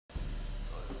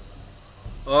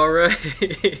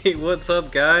Alright, what's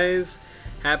up guys?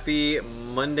 Happy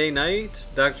Monday night,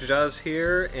 Dr. Jaws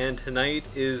here, and tonight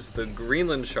is the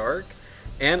Greenland Shark,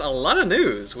 and a lot of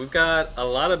news. We've got a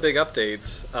lot of big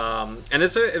updates, and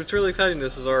it's really exciting.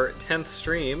 This is our 10th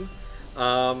stream,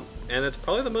 and it's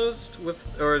probably the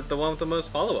one with the most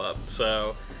follow-up,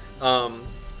 so,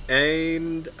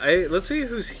 let's see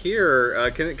who's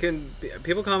here. Can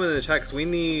people comment in the chat, because we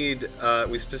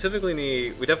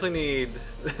definitely need,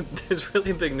 there's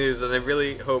really big news that I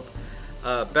really hope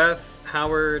Beth,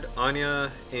 Howard,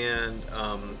 Anya, and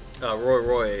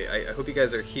Roy, I hope you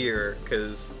guys are here,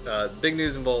 because big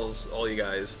news involves all you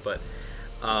guys, but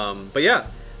yeah.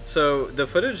 So the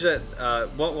footage that,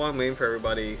 while I'm waiting for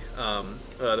everybody,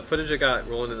 the footage I got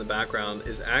rolling in the background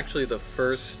is actually the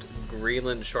first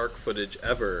Greenland Shark footage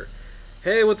ever.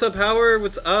 Hey, what's up, Howard?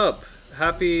 What's up?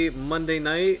 Happy Monday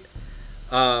night.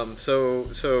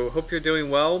 So hope you're doing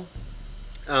well.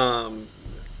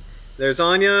 There's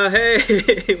Anya.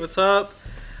 Hey, what's up?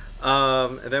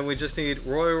 And then we just need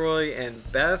Roy,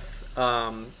 and Beth.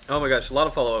 Oh my gosh, a lot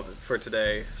of follow-up for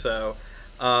today. So,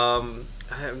 I'm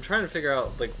trying to figure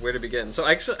out like where to begin. So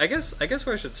actually, I guess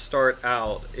where I should start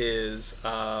out is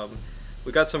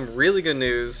we got some really good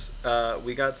news.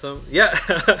 We got some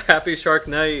happy Shark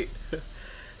Night.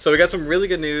 So we got some really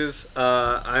good news.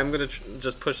 I'm gonna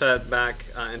just push that back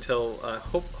until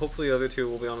hopefully the other two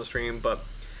will be on the stream. But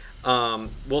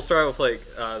we'll start with like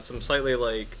some slightly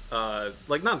like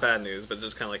not bad news, but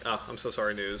just kind of like, oh, I'm so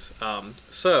sorry news.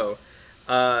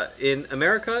 In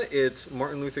America, it's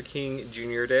Martin Luther King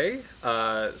Jr. Day,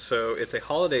 so it's a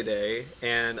holiday day,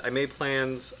 and I made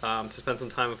plans to spend some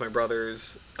time with my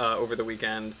brothers over the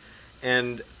weekend,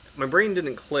 and my brain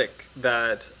didn't click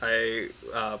that I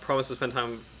promised to spend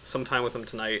some time with them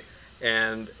tonight,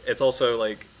 and it's also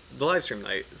like the live stream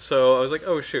night, so I was like,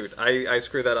 oh shoot, I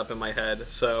screwed that up in my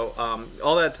head. So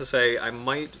all that to say, I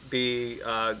might be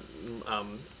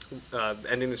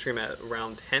ending the stream at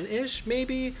around 10-ish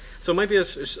maybe, so it might be a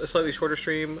slightly shorter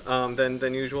stream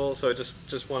than usual, so I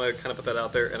just want to kind of put that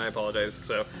out there, and I apologize.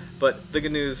 So, but the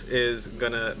good news is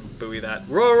gonna buoy that.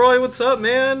 Roy, what's up,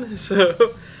 man?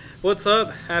 So what's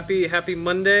up? Happy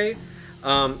Monday.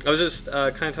 I was just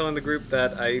kind of telling the group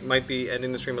that I might be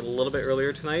ending the stream a little bit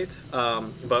earlier tonight,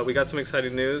 but we got some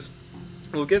exciting news.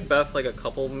 We'll give Beth like a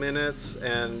couple minutes,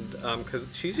 and because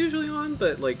she's usually on,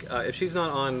 but like if she's not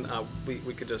on,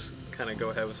 we could just kind of go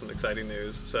ahead with some exciting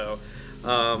news. So,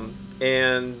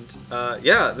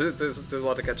 yeah, there's a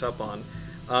lot to catch up on.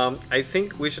 I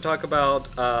think we should talk about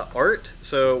art.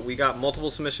 So we got multiple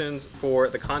submissions for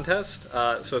the contest.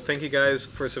 So thank you guys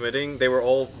for submitting. They were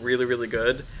all really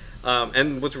good.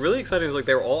 And what's really exciting is like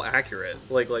they're all accurate.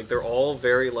 Like they're all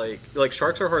very like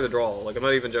sharks are hard to draw. Like I'm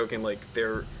not even joking. Like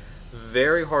they're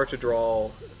very hard to draw.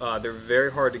 They're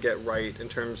very hard to get right in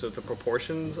terms of the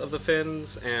proportions of the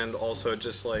fins, and also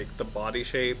just like the body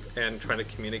shape, and trying to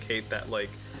communicate that like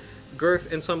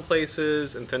girth in some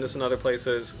places and thinness in other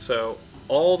places. So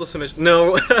all the submissions,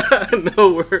 no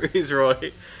worries,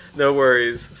 Roy, no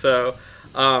worries. So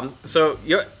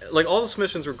yeah, like all the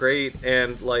submissions were great,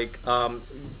 and like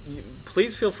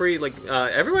please feel free, like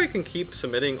everybody can keep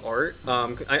submitting art.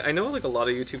 I know like a lot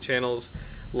of YouTube channels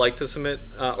like to submit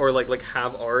or like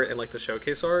have art and like to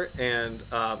showcase art, and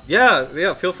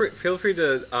yeah, feel free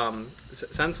to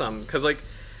send some, because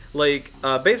like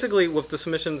basically with the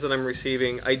submissions that I'm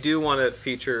receiving, I do want to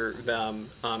feature them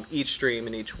each stream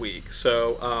and each week.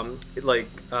 So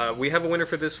we have a winner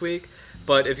for this week,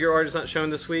 but if your art is not shown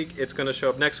this week, it's going to show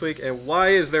up next week. And why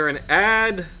is there an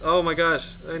ad? Oh my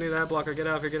gosh, I need an ad blocker. Get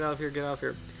out of here.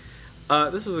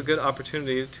 This is a good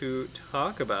opportunity to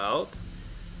talk about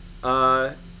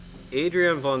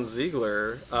Adrian von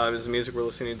Ziegler is the music we're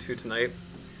listening to tonight.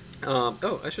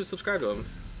 Oh, I should subscribe to him.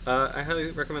 I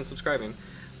highly recommend subscribing.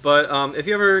 But if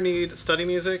you ever need study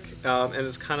music, and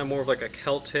it's kind of more of like a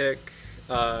Celtic,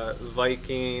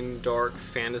 Viking, dark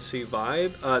fantasy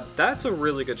vibe, that's a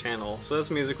really good channel. So that's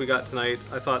music we got tonight.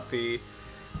 I thought the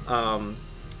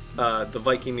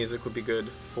Viking music would be good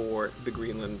for the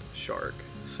Greenland Shark.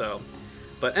 So.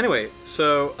 But anyway,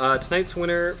 so tonight's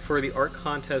winner for the art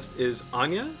contest is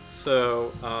Anya.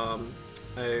 So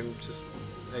I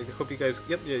hope you guys,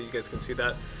 yeah, you guys can see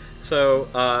that. So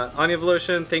Anya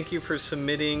Voloshin, thank you for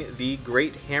submitting the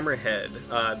Great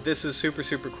Hammerhead. This is super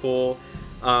cool.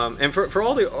 And for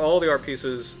all the art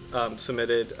pieces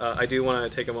submitted, I do want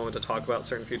to take a moment to talk about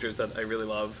certain features that I really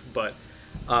love. But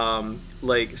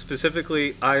like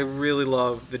specifically, I really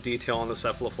love the detail on the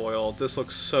cephalofoil. This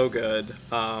looks so good,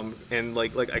 and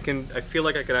like I feel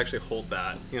like I could actually hold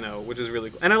that, you know, which is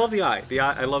really cool. And I love the eye.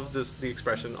 I love the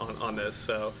expression on this.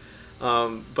 So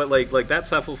But like that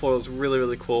cephalofoil is really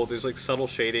really cool. There's like subtle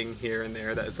shading here and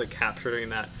there that is like capturing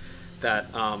that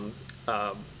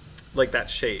like that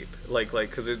shape, like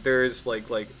because there is like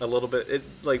a little bit, it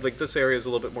like this area is a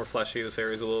little bit more fleshy, this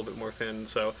area is a little bit more thin.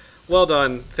 So well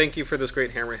done, thank you for this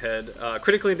great hammerhead,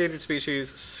 critically endangered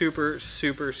species, super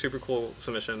cool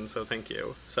submission. So thank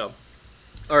you. So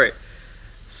all right,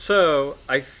 so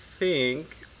I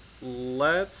think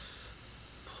let's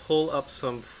pull up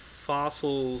some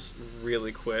fossils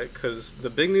really quick, because the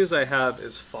big news I have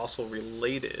is fossil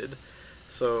related.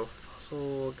 So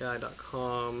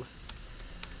fossilguy.com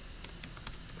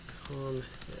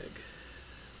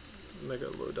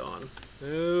megalodon.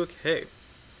 Okay.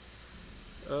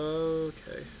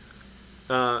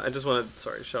 I just want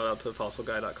to shout out to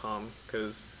fossilguy.com,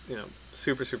 because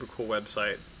super cool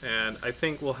website, and I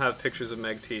think we'll have pictures of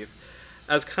meg teeth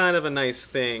as kind of a nice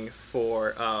thing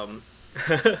for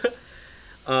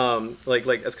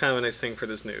like as kind of a nice thing for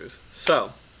this news.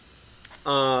 So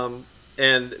and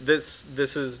this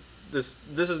is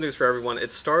news for everyone.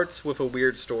 It starts with a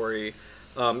weird story.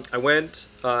 I went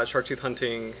shark tooth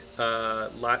hunting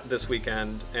this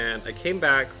weekend, and I came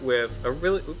back with a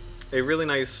really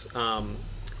nice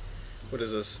what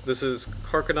is this? This is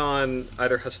Carcharodon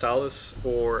either hastalis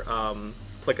or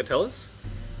plicatellus.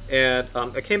 And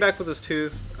I came back with this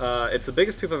tooth. It's the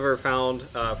biggest tooth I've ever found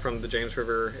from the James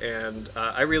River, and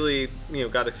I really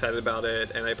got excited about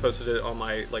it, and I posted it on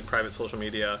my private social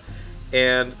media,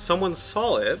 and someone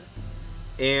saw it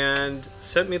and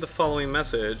sent me the following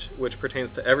message, which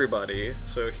pertains to everybody.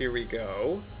 So here we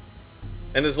go,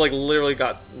 and this literally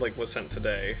was sent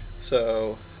today.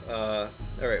 So all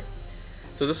right.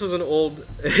 So this is an old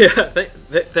yeah.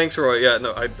 Thanks, Roy. Yeah,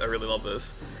 no, I really love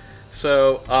this.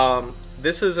 So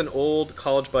this is an old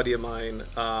college buddy of mine.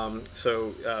 From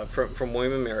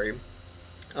William and Mary.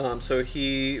 So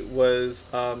he was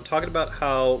talking about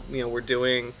how we're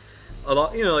doing a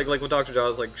lot, like with Dr.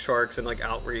 Jaws, sharks and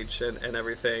outreach and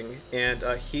everything. And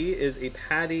he is a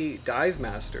PADI dive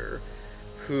master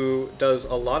who does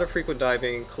a lot of frequent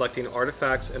diving, collecting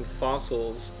artifacts and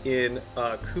fossils in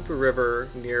Cooper River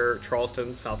near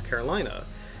Charleston, South Carolina.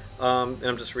 And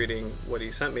I'm just reading what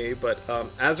he sent me, but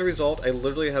as a result, I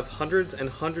literally have hundreds and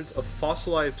hundreds of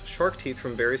fossilized shark teeth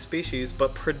from various species,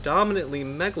 but predominantly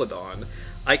Megalodon.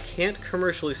 I can't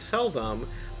commercially sell them,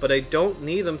 but I don't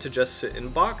need them to just sit in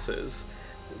boxes.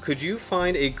 Could you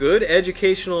find a good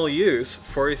educational use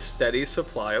for a steady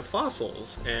supply of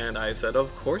fossils? And I said,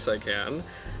 of course I can.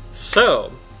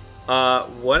 So,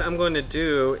 what I'm going to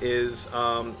do is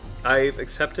I've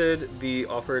accepted the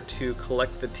offer to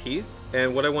collect the teeth.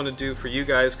 And what I want to do for you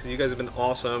guys, because you guys have been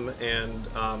awesome, and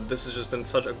this has just been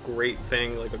such a great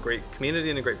thing, a great community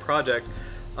and a great project.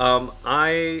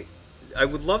 I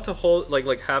would love to hold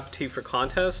have teeth for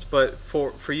contest, but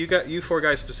for you four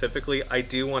guys specifically, I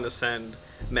do want to send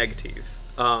meg teeth,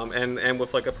 and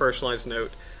with a personalized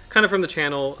note, kind of from the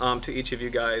channel to each of you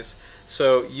guys.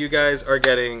 So you guys are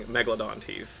getting Megalodon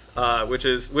teeth, which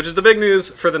is the big news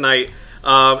for the night.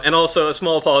 And also a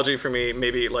small apology for me.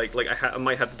 Maybe I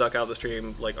might have to duck out of the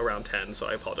stream around 10, so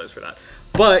I apologize for that.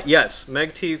 But yes,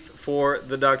 meg teeth for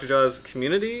the Dr. Jaws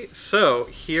community. So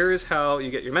here is how you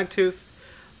get your meg tooth.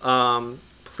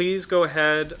 Please go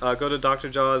ahead, go to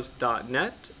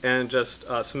drjaws.net and just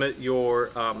submit your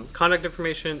contact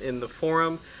information in the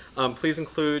forum. Please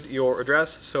include your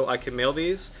address so I can mail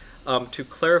these. To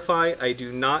clarify, I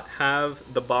do not have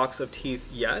the box of teeth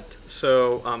yet,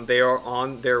 so they are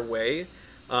on their way.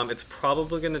 It's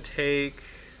probably going to take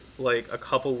a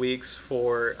couple weeks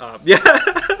for yeah.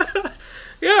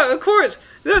 Yeah, of course.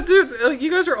 Yeah, dude,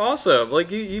 you guys are awesome.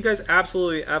 You guys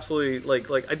absolutely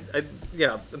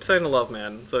yeah, I'm starting to love,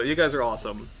 man. So you guys are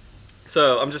awesome.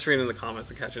 So I'm just reading the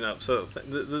comments and catching up. So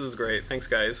this is great. Thanks,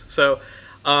 guys. So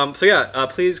yeah,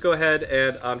 please go ahead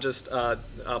and just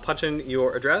punch in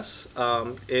your address.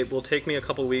 It will take me a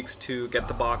couple weeks to get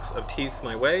the box of teeth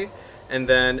my way, and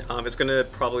then it's going to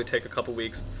probably take a couple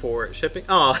weeks for shipping.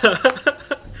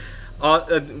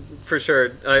 For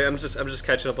sure. I'm just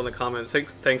catching up on the comments.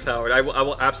 Thanks, Howard. I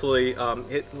will absolutely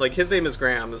his name is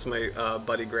Graham. This is my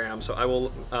buddy Graham. So I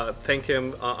will thank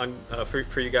him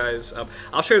for you guys.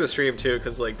 I'll share the stream too,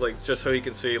 because just so you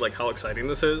can see how exciting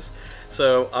this is.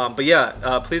 So but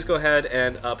yeah, please go ahead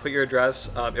and put your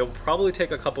address. It will probably take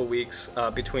a couple weeks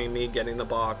between me getting the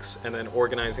box and then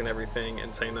organizing everything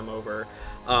and sending them over.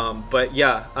 But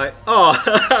yeah,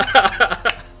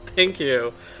 thank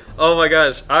you. Oh my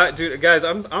gosh, dude, guys,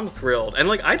 I'm thrilled, and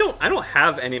I don't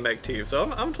have any meg teeth, so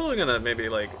I'm totally gonna maybe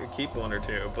keep one or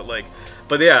two,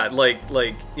 but yeah,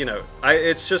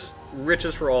 it's just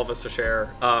riches for all of us to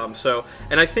share. So,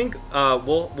 and I think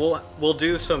we'll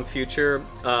do some future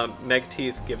Meg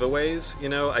Teeth giveaways. You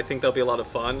know, I think they'll be a lot of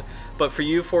fun. But for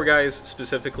you four guys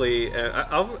specifically,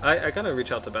 I gotta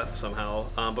reach out to Beth somehow.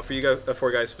 But for you guys,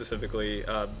 four guys specifically,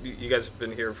 you guys have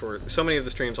been here for so many of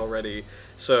the streams already.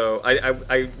 So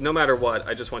I no matter what,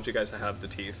 I just want you guys to have the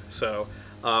teeth. So.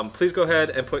 Please go ahead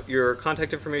and put your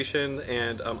contact information,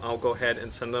 and I'll go ahead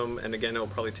and send them. And again, it'll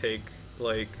probably take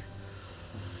like,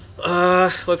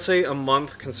 let's say a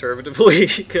month conservatively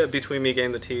between me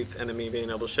getting the teeth and then me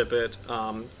being able to ship it.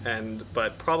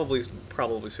 But probably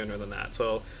sooner than that.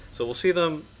 So we'll see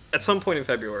them at some point in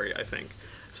February, I think.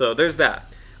 So there's that.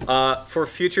 For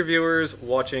future viewers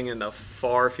watching in the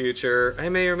far future, I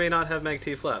may or may not have Meg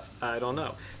Teeth left. I don't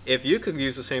know. If you could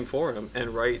use the same forum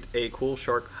and write a cool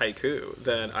shark haiku,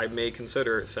 then I may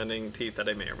consider sending teeth that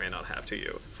I may or may not have to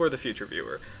you for the future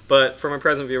viewer. But for my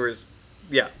present viewers,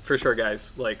 yeah, for sure,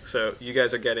 guys. Like, so you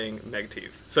guys are getting Meg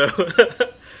Teeth. So,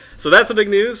 so that's the big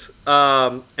news.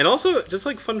 And also, just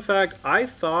like fun fact, I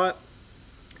thought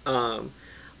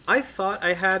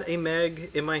I had a Meg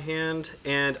in my hand,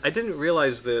 and I didn't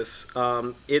realize this.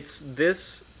 It's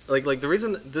this, like the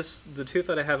reason the tooth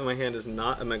that I have in my hand is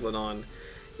not a Megalodon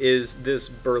is this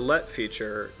burlette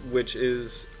feature, which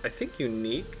is, I think,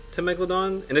 unique to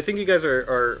Megalodon. And I think you guys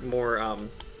are more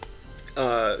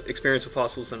experienced with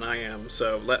fossils than I am,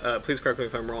 so please correct me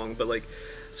if I'm wrong. But like,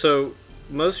 so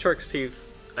most sharks' teeth,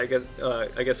 I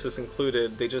guess this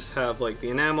included, they just have like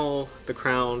the enamel, the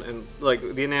crown, and like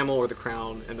the enamel or the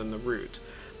crown, and then the root.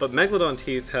 But Megalodon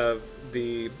teeth have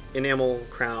the enamel,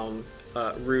 crown,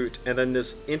 root, and then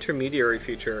this intermediary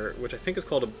feature, which I think is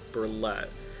called a burlette,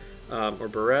 or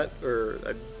barrette,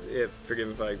 or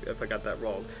forgive me if I got that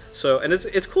wrong. So, and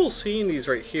it's cool seeing these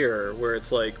right here, where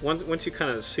it's like once you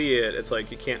kind of see it, it's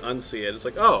like you can't unsee it. It's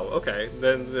like, oh, okay,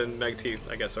 then Meg teeth,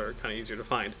 I guess, are kind of easier to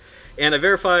find. And I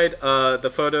verified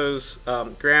the photos.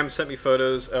 Graham sent me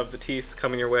photos of the teeth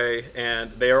coming your way,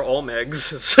 and they are all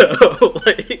Megs. So,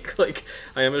 like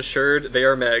I am assured they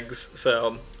are Megs.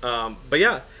 So, but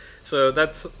yeah, so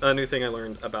that's a new thing I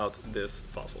learned about this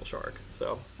fossil shark.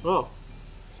 So, oh.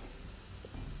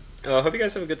 I hope you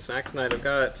guys have a good snack tonight. I've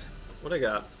got, what I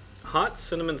got? Hot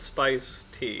cinnamon spice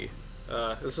tea.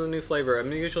 This is a new flavor.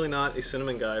 I'm usually not a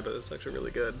cinnamon guy, but it's actually really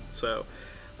good. So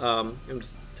I'm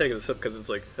just taking a sip because it's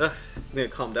like, I need to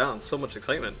calm down. So much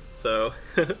excitement. So,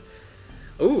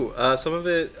 ooh, some of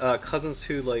it cousins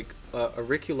to like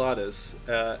auriculatus,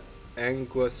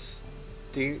 anguistidens,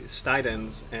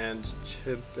 and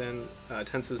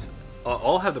chibentensis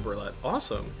all have the burlette.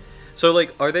 Awesome. So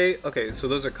like, are they okay? So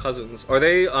those are cousins. Are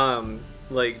they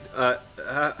like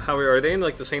how are they in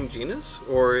like the same genus,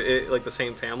 or like the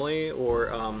same family,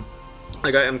 or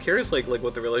like I'm curious like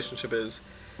what the relationship is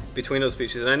between those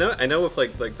species. And I know with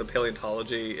like the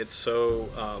paleontology, it's so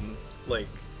like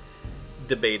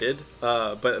debated.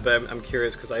 But I'm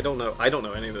curious because I don't know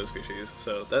any of those species.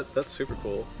 So that's super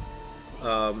cool.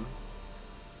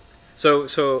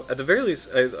 So at the very least,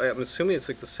 I'm assuming it's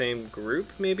like the same group,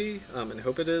 maybe, and I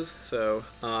hope it is. So,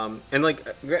 and like,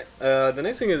 the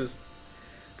nice thing is,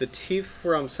 the teeth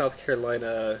from South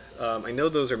Carolina, I know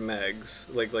those are Megs.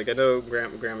 Like I know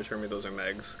Graham assured me those are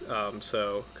Megs.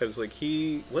 So, because like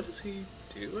what does he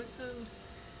do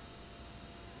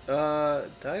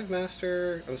again? Dive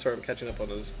Master. I'm sorry, I'm catching up on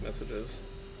those messages.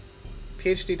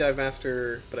 PhD dive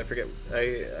master, but I forget.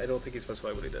 I don't think he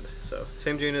specified what he did. So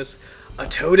same genus.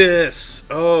 Otodus.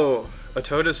 Oh,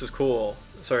 Otodus is cool.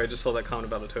 Sorry, I just saw that comment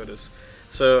about Otodus.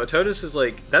 So Otodus is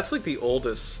like, that's like the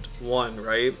oldest one,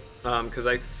 right? Because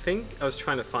I think I was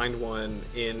trying to find one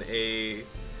in a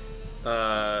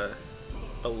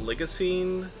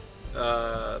Oligocene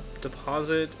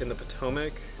deposit in the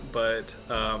Potomac, but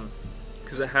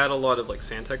because it had a lot of like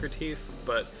sand tiger teeth,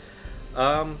 but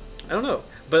I don't know,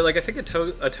 but like I think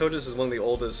Otodus is one of the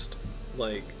oldest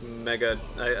like I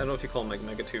don't know if you call them like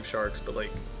megatooth sharks, but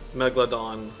like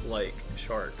megalodon like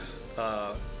sharks.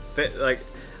 Like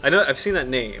I know I've seen that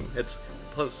name. It's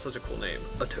plus such a cool name,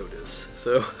 Otodus.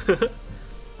 So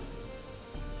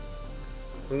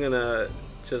I'm gonna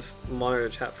just monitor the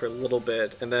chat for a little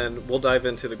bit, and then we'll dive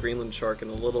into the Greenland shark in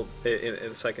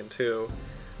a second too,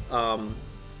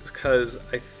 because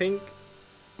I think.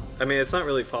 I mean, it's not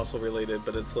really fossil related,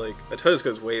 but it's like, Otodus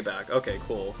goes way back. Okay,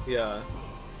 cool. Yeah.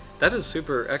 That is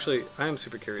super, actually, I am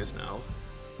super curious now.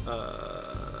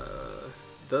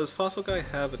 Does Fossil Guy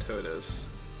have Otodus?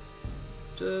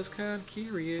 Just kind of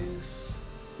curious.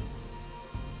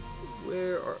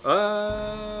 Where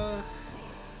are,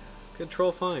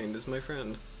 Control Find is my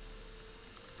friend.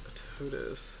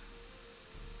 Otodus.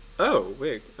 Oh,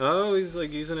 wait. Oh, he's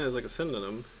like using it as like a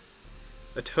synonym.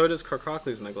 Atotis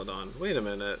carcocles megalodon. Wait a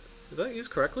minute. Is that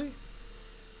used correctly?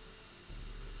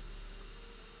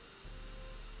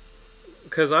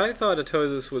 Because I thought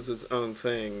Atotis was its own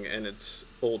thing and it's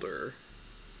older.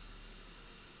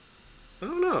 I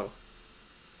don't know.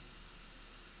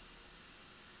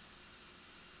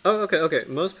 Oh, okay.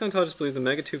 Most paleontologists believe the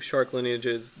megatooth shark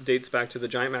lineages dates back to the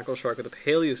giant mackerel shark of the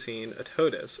Paleocene,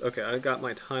 Atotis. Okay, I got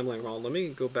my timeline wrong. Let me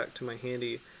go back to my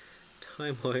handy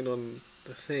timeline on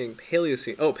the thing.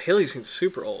 Paleocene. Oh, Paleocene's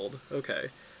super old. Okay.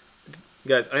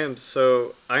 Guys, I am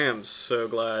so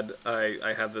glad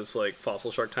I have this like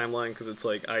fossil shark timeline, because it's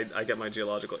like I get my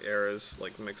geological eras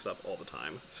like mixed up all the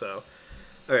time. So,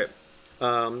 all right.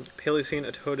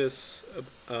 Paleocene Atotis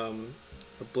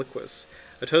obliquus.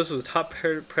 Atotis was the top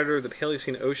predator of the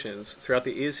Paleocene oceans. Throughout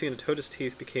the Eocene, Atotis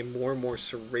teeth became more and more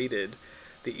serrated.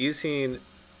 The Eocene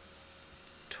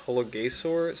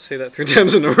Tologasaur, say that 3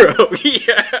 times in a row.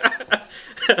 Yeah!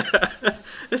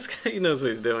 This guy, he knows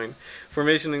what he's doing.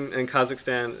 Formation in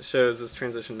Kazakhstan shows this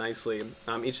transition nicely.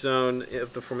 Each zone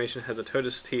of the formation has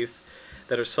Atotis teeth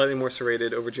that are slightly more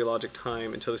serrated over geologic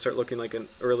time until they start looking like an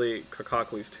early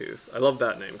Carcocles tooth. I love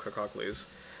that name, Carcocles.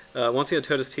 Once the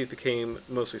Atotis teeth became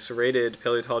mostly serrated,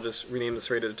 paleontologists renamed the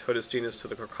serrated Atotis genus to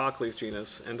the Carcocles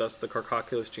genus, and thus the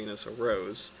Carcocles genus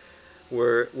arose.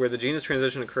 Where the genus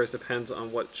transition occurs depends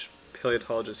on which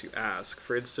paleontologist you ask.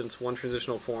 For instance, one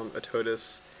transitional form,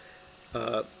 Atotis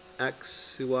you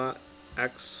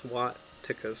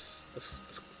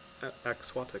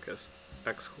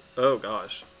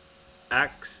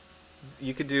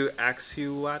could do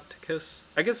Axuaticus.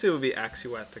 I guess it would be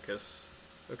Axuaticus.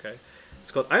 Okay.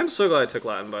 It's called. I am so glad I took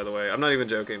Latin, by the way. I'm not even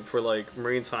joking. For like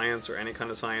marine science or any kind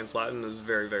of science, Latin is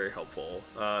very, very helpful.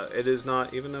 It is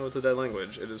not, even though it's a dead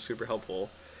language, it is super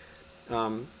helpful.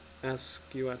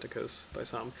 Ascuaticus by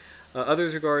some.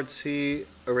 Others regard C.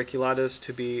 auriculatus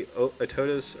to be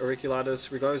Atotis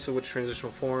auriculatus, regardless of which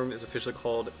transitional form is officially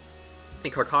called a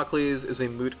Carcocles, is a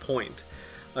moot point.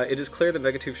 It is clear that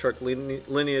megatooth shark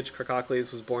lineage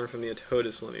Carcocles was born from the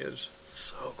Atotis lineage.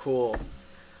 So cool.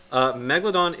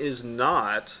 Megalodon is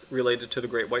not related to the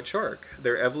great white shark.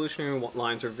 Their evolutionary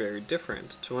lines are very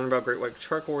different. To learn about great white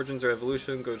shark origins or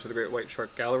evolution, go to the Great White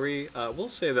Shark Gallery. We'll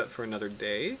save that for another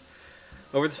day.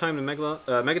 Over the time, the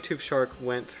megatooth shark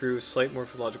went through slight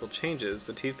morphological changes.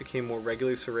 The teeth became more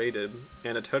regularly serrated,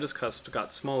 and Atotis cusp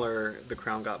got smaller, the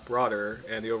crown got broader,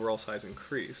 and the overall size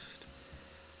increased.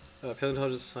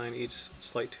 Paleontologists assign each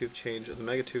slight tooth change of the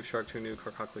megatooth shark to a new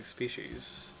Carcocles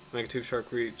species. Megatooth shark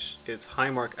reached its high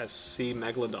mark as C.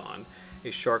 megalodon,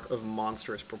 a shark of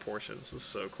monstrous proportions. This is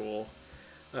so cool.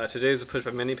 Today is a push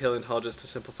by many paleontologists to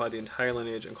simplify the entire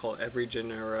lineage and call every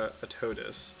genera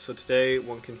Atotis. So today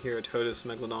one can hear Atotis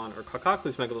megalodon or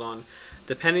Carcocles megalodon,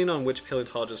 depending on which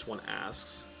paleontologist one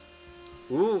asks.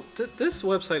 Ooh, this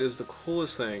website is the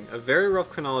coolest thing. A very rough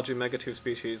chronology of megatooth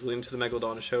species leading to the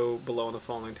megalodon is shown below in the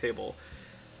following table.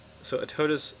 So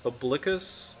Atotis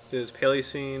obliquus is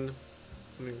Paleocene.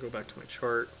 Let me go back to my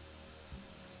chart.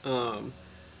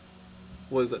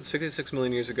 Was that 66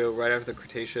 million years ago, right after the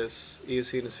Cretaceous?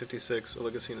 Eocene is 56,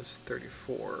 Oligocene is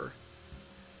 34.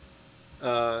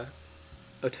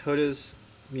 Atotis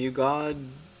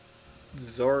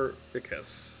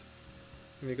mugodzaricus.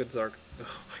 Oh my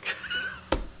god.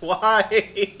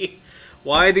 Why?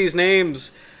 Why these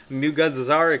names?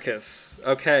 Mugodzaricus.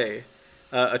 Okay.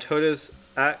 Atotis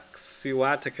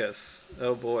axuaticus.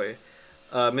 Oh boy.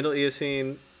 Middle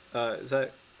Eocene, is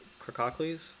that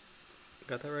Carcocles?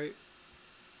 Got that right?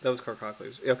 That was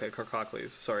Carcocles. Okay,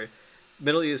 Carcocles, sorry.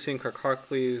 Middle Eocene,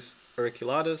 Carcocles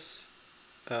auriculatus.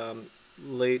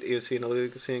 Late Eocene,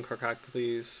 Oligocene,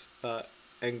 Carcocles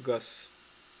angustidens.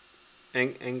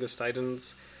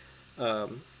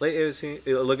 Late Eocene,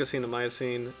 Oligocene and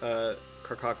Miocene,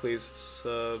 Carcocles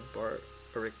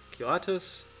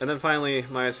subauriculatus. And then finally,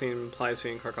 Miocene,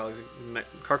 Pliocene, Carcocles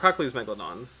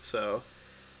megalodon. So,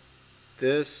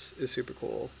 this is super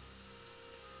cool.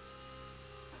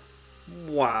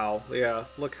 Wow, yeah,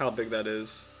 look how big that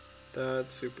is.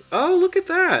 That's super... Oh, look at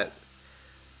that!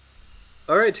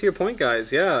 Alright, to your point,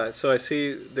 guys, yeah. So I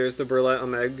see there's the burlette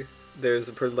on Meg. There's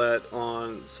the burlette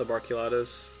on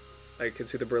subarculatus. I can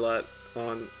see the burlette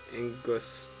on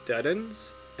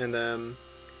angustidens. And then...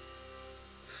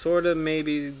 sort of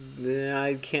maybe...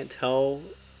 I can't tell.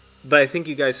 But I think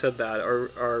you guys said that.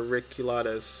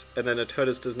 Auriculatus. And then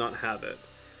Atotis does not have it.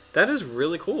 That is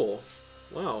really cool.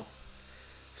 Wow.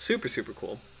 Super, super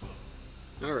cool.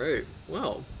 Alright,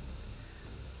 well.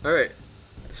 Alright,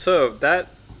 so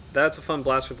that's a fun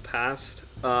blast from the past.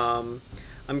 I'm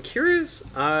curious,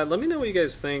 let me know what you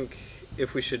guys think,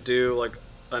 if we should do like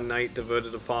a night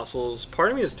devoted to fossils.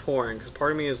 Part of me is torn because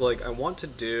part of me is like I want to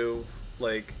do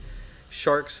like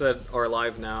sharks that are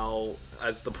alive now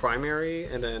as the primary,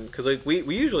 and then because like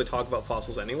we usually talk about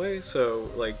fossils anyway, so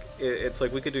like it's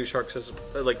like we could do sharks as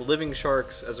like living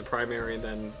sharks as a primary, and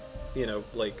then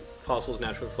like fossils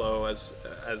naturally flow as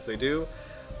they do.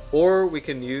 Or we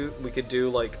could do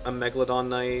like a megalodon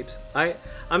night.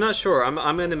 I'm not sure.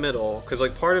 I'm in the middle because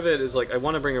like part of it is like I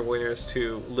want to bring awareness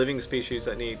to living species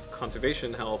that need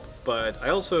conservation help, but I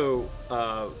also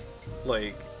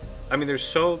like I mean there's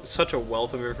such a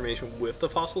wealth of information with the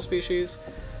fossil species.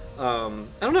 I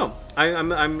don't know.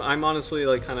 I'm honestly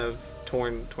like kind of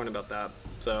torn about that.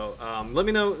 So let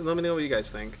me know what you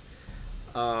guys think.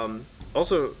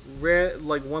 Also,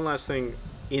 like one last thing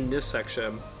in this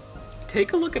section.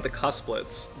 Take a look at the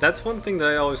cusplets. That's one thing that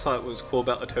I always thought was cool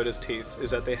about Otota's teeth, is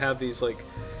that they have these like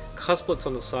cusplets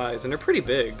on the sides, and they're pretty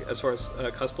big as far as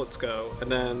cusplets go,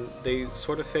 and then they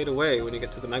sort of fade away when you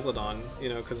get to the megalodon,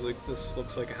 because like this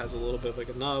looks like it has a little bit of like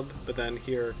a nub, but then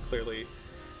here clearly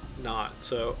not.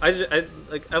 So I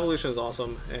like evolution is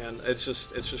awesome, and it's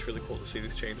just really cool to see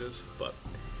these changes. But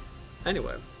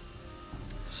anyway,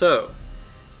 so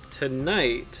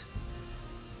tonight.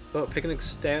 Oh, pick an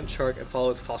extant shark and follow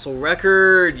its fossil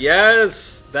record.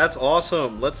 Yes, that's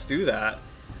awesome. Let's do that.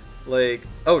 Like,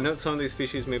 oh, note some of these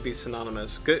species may be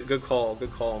synonymous. Good call.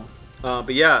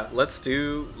 But yeah, let's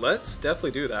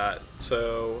definitely do that.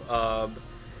 So,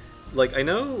 like, I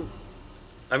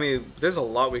mean, there's a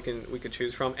lot we could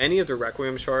choose from. Any of the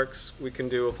requiem sharks, we can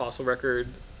do a fossil record.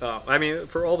 I mean,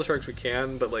 for all the sharks we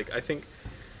can, but like, I think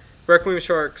requiem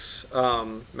sharks,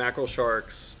 mackerel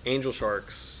sharks, angel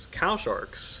sharks, cow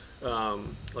sharks,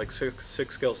 like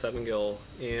six gill, 7 gill,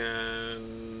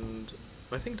 and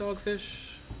I think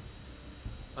dogfish.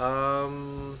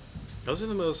 Those are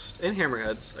the most, and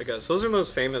hammerheads, I guess. Those are the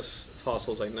most famous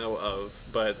fossils I know of.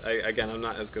 But again, I'm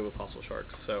not as good with fossil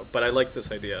sharks. So, but I like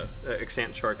this idea,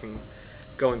 extant sharking,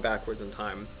 going backwards in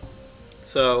time.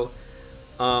 So,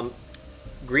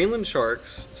 Greenland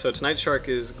sharks. So tonight's shark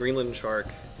is Greenland shark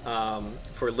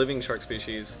for living shark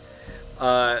species.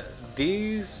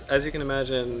 These, as you can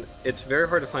imagine, it's very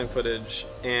hard to find footage,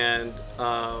 and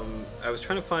I was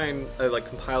trying to find, like,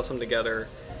 compile some together,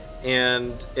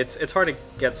 and it's hard to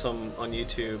get some on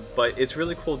YouTube, but it's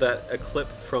really cool that a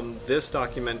clip from this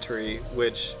documentary,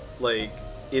 which, like,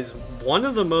 is one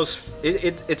of the most,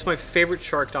 it's my favorite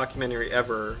shark documentary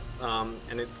ever,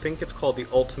 and I think it's called The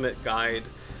Ultimate Guide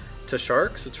to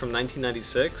Sharks. It's from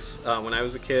 1996. When I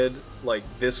was a kid, like,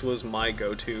 this was my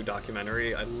go-to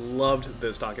documentary. I loved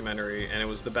this documentary, and it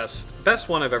was the best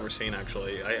one I've ever seen,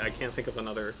 actually. I can't think of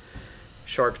another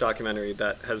shark documentary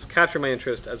that has captured my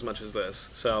interest as much as this.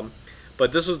 So,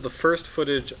 but this was the first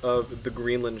footage of the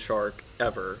Greenland shark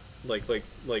ever, like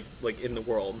in the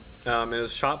world. It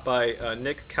was shot by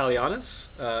Nick Kalianis,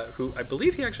 who I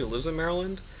believe he actually lives in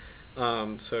Maryland.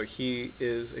 So he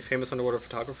is a famous underwater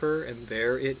photographer, and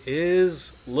there it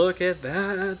is. Look at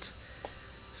that.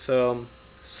 So,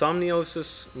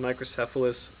 Somniosus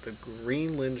microcephalus, the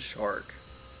Greenland shark.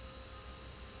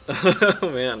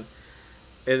 Oh man,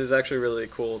 it is actually really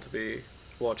cool to be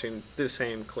watching the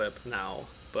same clip now.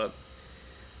 But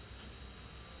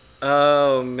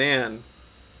oh man,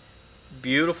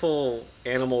 beautiful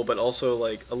animal, but also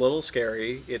like a little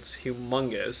scary. It's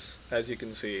humongous, as you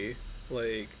can see.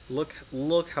 Like,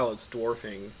 look how it's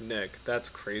dwarfing Nick. That's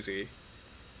crazy.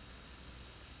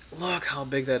 Look how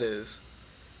big that is.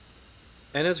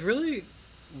 And it's really...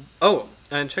 Oh,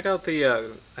 and check out the,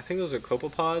 I think those are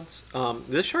copepods.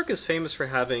 This shark is famous for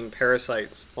having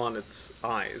parasites on its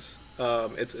eyes.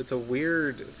 It's a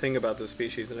weird thing about this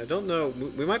species, and I don't know,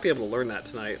 we might be able to learn that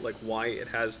tonight, like why it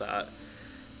has that.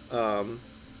 Yeah,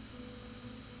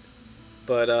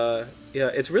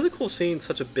 it's really cool seeing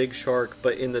such a big shark,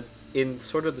 but in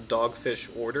sort of the dogfish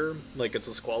order, like it's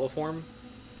a squaliform.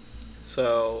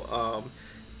 So,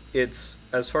 it's,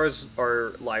 as far as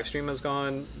our live stream has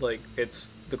gone, like,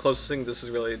 it's the closest thing this is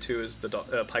related to is the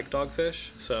pike dogfish.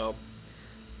 So,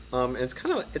 it's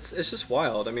kind of, it's just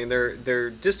wild. I mean, they're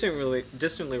distantly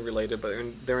related, but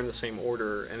they're in the same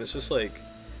order, and it's just like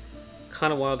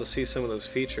kind of wild to see some of those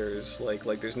features. Like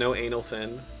there's no anal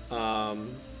fin.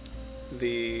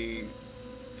 The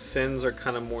fins are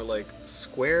kind of more like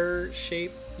square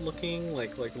shape looking,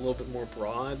 like a little bit more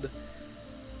broad.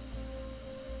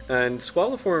 And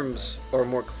squaliforms are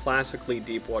more classically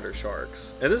deep water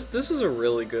sharks. And this is a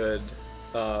really good.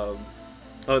 Oh,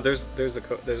 there's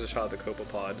a shot of the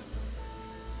copepod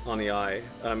on the eye.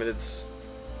 And it's,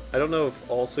 I don't know if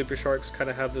all sleeper sharks kind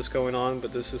of have this going on,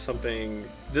 but this is something.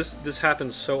 This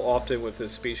happens so often with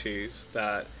this species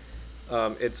that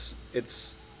it's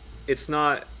it's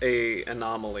not a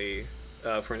anomaly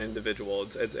for an individual.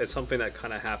 It's something that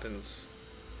kind of happens.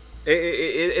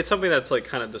 It's something that's like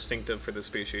kind of distinctive for the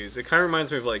species. It kind of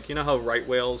reminds me of like, you know how right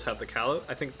whales have the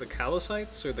I think the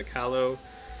calocytes or the callo,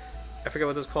 I forget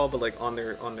what it's called, but like on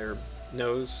their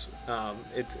nose.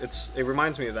 It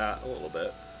reminds me of that a little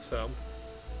bit. So.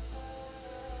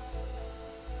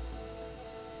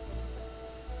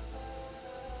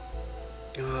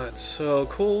 Oh, it's so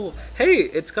cool. Hey,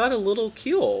 it's got a little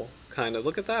keel, kind of.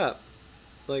 Look at that.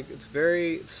 Like, it's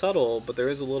very subtle, but there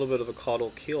is a little bit of a caudal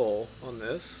keel on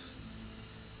this.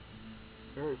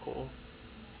 Very cool.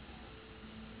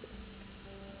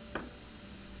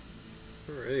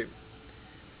 Alright.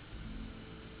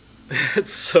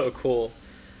 It's so cool.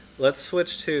 Let's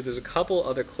switch to, there's a couple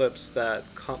other clips that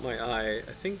caught my eye,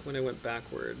 I think when I went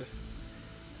backward.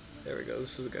 There we go,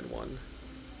 this is a good one.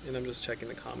 And I'm just checking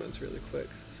the comments really quick,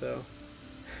 so.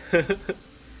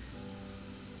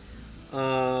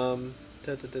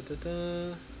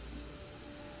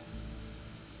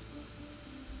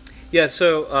 Yeah,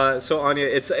 so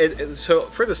Anya, so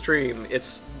for the stream,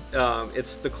 it's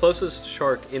the closest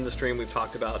shark in the stream we've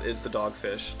talked about is the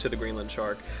dogfish to the Greenland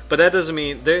shark, but that doesn't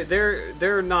mean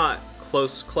they're not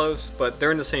close, but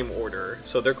they're in the same order,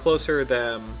 so they're closer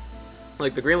than.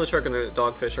 Like, the Greenland shark and the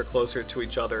dogfish are closer to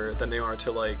each other than they are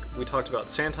to, like, we talked about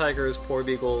sand tigers,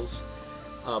 porbeagles,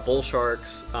 bull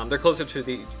sharks. They're closer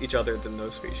to each other than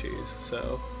those species.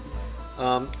 So,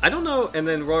 I don't know, and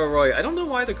then Roy, I don't know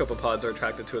why the copepods are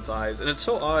attracted to its eyes, and it's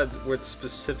so odd where it's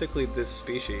specifically this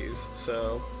species,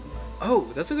 so.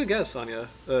 Oh, that's a good guess, Anya.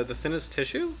 The thinnest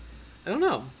tissue? I don't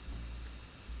know.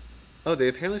 Oh, they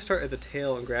apparently start at the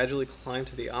tail and gradually climb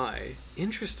to the eye.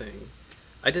 Interesting.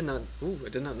 I did not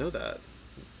know that.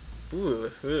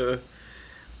 Ooh, ugh.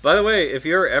 By the way, if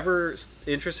you're ever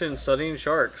interested in studying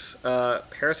sharks,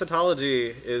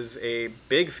 parasitology is a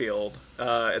big field.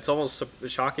 It's almost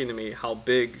shocking to me how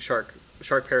big shark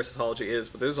parasitology is,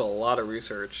 but there's a lot of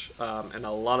research and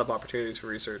a lot of opportunities for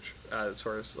research as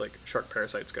far as like shark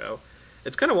parasites go.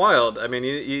 It's kind of wild. I mean,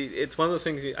 it's one of those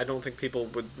things I don't think people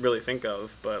would really think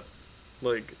of, but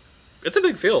like, it's a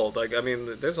big field. Like, I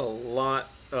mean, there's a lot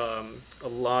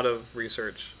of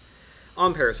research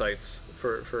on parasites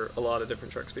for a lot of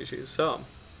different shark species. So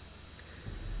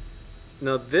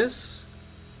now this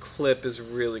clip is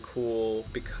really cool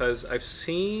because I've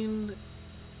seen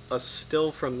a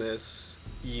still from this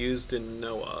used in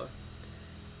NOAA,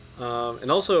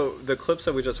 and also the clips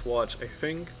that we just watched, I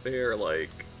think they're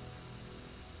like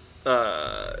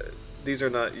these are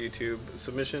not YouTube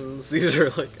submissions. These are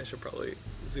like, I should probably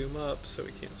zoom up so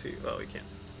we can't see. Oh, we can't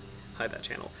hide that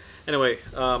channel. Anyway,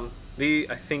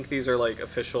 I think these are like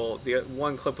official. The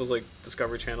one clip was like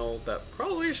Discovery Channel that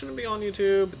probably shouldn't be on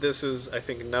YouTube. This is, I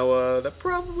think, NOAA that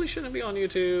probably shouldn't be on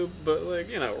YouTube, but like,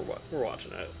 you know, we're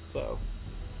watching it, so.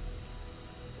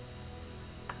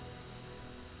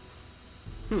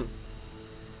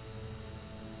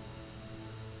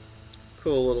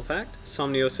 Cool little fact.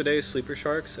 Somniosidae sleeper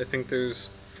sharks. I think there's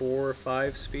 4 or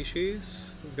 5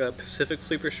 species. We've got Pacific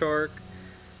sleeper shark.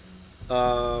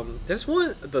 There's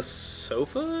one, the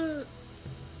sofa?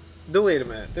 No, wait a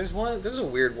minute. There's a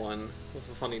weird one with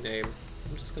a funny name.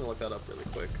 I'm just gonna look that up really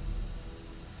quick.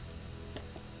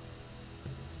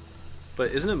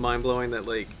 But isn't it mind-blowing that,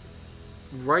 like,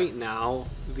 right now,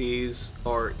 these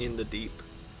are in the deep,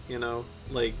 you know?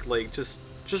 Like just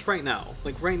right now.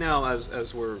 Like, right now,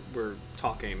 as we're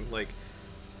talking, like,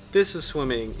 this is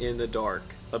swimming in the dark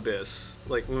abyss.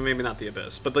 Like, well, maybe not the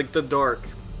abyss, but, like, the dark,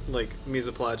 like,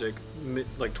 mesopelagic,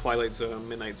 like, twilight zone,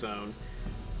 midnight zone.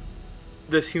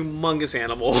 This humongous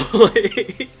animal.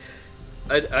 Like,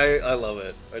 I love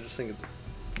it. I just think it's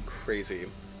crazy.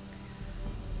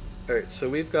 Alright, so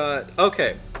we've got...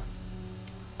 Okay.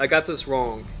 I got this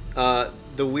wrong.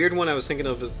 The weird one I was thinking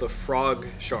of is the frog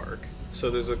shark. So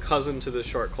there's a cousin to the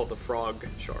shark called the frog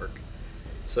shark.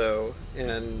 So,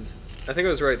 and I think I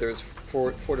was right. There's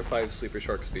 4 to 5 sleeper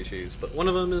shark species, but one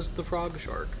of them is the frog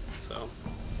shark. So,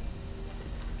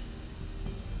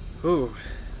 ooh.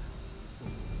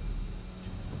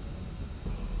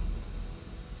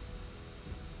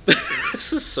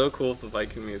 This is so cool with the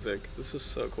Viking music. This is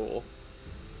so cool.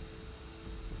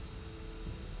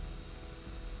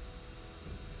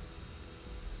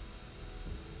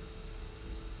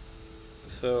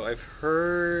 So I've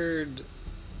heard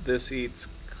this eats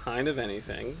kind of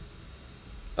anything.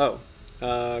 Oh,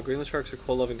 Greenland sharks are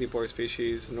cold-loving deep-water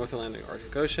species in the North Atlantic and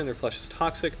Arctic Ocean. Their flesh is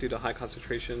toxic due to high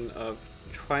concentration of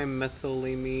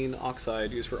trimethylamine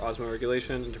oxide used for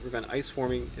osmoregulation and to prevent ice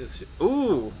forming.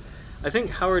 Ooh! I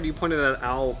think, Howard, you pointed that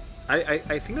out.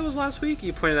 I think that was last week.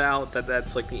 You pointed out that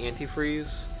that's like the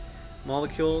antifreeze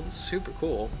molecule. That's super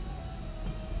cool.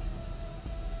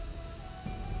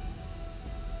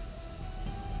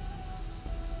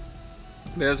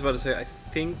 But I was about to say, I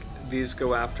think these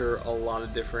go after a lot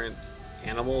of different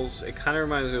animals. It kind of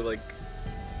reminds me of like,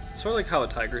 sort of like how a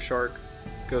tiger shark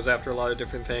goes after a lot of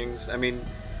different things. I mean,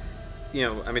 you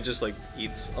know, I mean, just like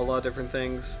eats a lot of different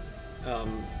things.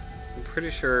 I'm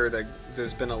pretty sure that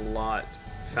there's been a lot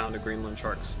found in Greenland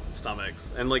sharks' stomachs,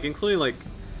 and like including like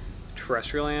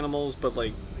terrestrial animals, but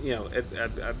like, you know,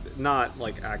 not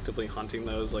like actively hunting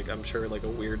those. Like I'm sure like a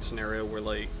weird scenario where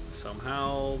like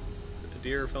somehow a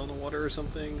deer fell in the water or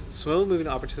something. Slow moving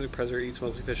opportunistic predator eats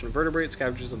mostly fish and vertebrates,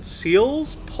 scavenges on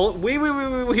seals. Wait,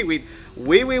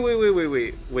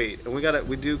 and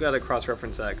we do gotta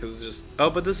cross-reference that because it's just, oh,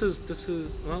 but this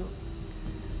is well.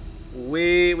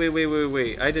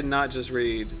 Wait. I did not just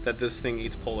read that this thing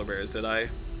eats polar bears, did I?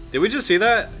 Did we just see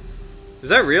that? Is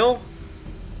that real?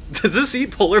 Does this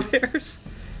eat polar bears?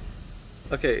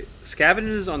 Okay,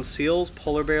 scavenges on seals,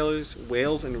 polar bears,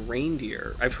 whales, and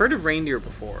reindeer. I've heard of reindeer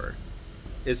before.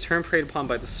 Is term preyed upon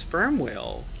by the sperm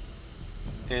whale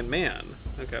and man.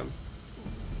 Okay.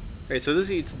 Alright, so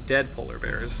this eats dead polar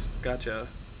bears. Gotcha.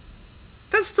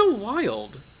 That's still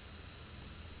wild.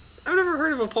 I've never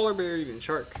heard of a polar bear eating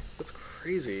shark. That's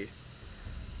crazy.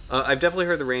 I've definitely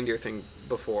heard the reindeer thing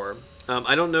before.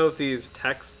 I don't know if these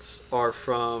texts are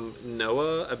from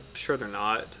NOAA. I'm sure they're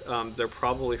not. They're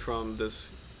probably from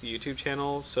this YouTube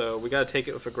channel, so we gotta take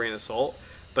it with a grain of salt.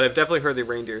 But I've definitely heard the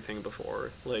reindeer thing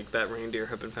before. Like, that reindeer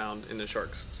had been found in the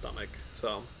shark's stomach.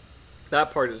 So,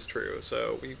 that part is true.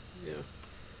 So,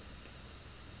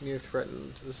 near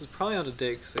threatened. This is probably out of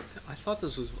date, because I thought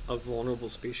this was a vulnerable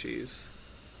species.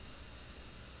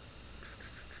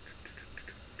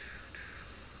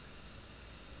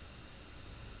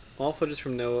 All footage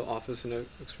from NOAA Office of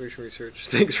Exploration Research.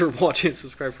 Thanks for watching and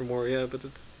subscribe for more. Yeah, but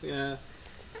it's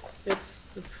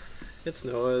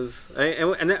NOAA's.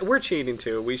 And we're cheating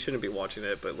too. We shouldn't be watching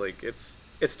it, but like it's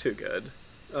too good.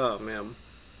 Oh man,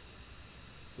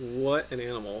 what an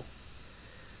animal.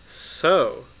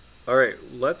 So, all right,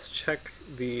 let's check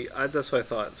the. That's what I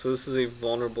thought. So this is a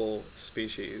vulnerable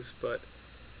species, but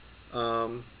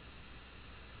oh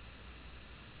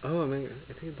man,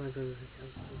 I think it binds on.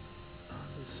 Oh,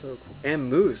 this is so cool. And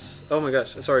moose. Oh my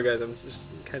gosh. Sorry guys, I'm just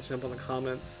catching up on the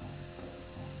comments.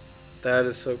 That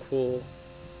is so cool.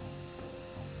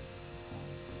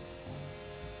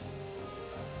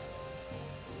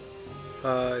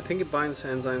 I think it binds to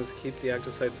enzymes to keep the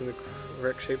active sites in the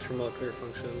correct shapes for molecular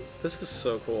function. This is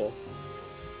so cool.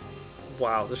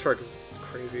 Wow, this shark is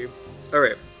crazy.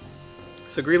 Alright.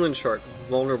 So Greenland shark,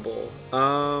 vulnerable.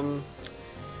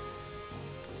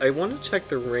 I want to check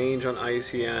the range on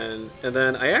IUCN, and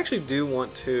then I actually do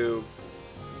want to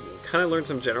kind of learn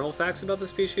some general facts about the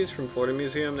species from Florida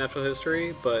Museum Natural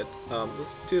History, but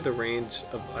let's do the range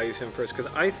of IUCN first,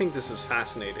 because I think this is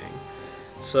fascinating.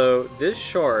 So this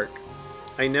shark,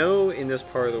 I know in this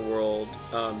part of the world,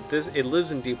 it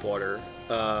lives in deep water,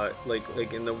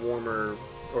 like in the warmer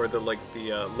or the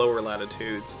lower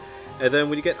latitudes. And then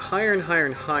when you get higher and higher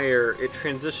and higher, it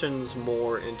transitions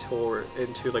more into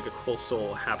like a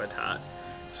coastal habitat.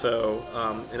 So,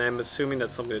 and I'm assuming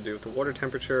that's something to do with the water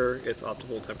temperature. Its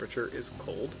optimal temperature is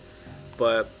cold,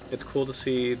 but it's cool to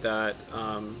see that.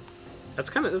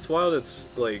 It's wild. It's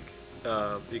like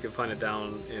you can find it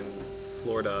down in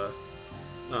Florida,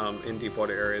 in deep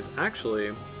water areas.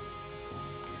 Actually,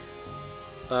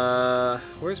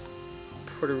 where's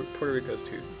Puerto Rico's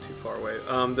too far away.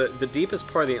 The deepest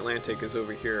part of the Atlantic is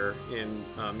over here in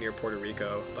near Puerto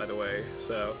Rico, by the way.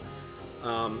 So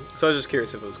I was just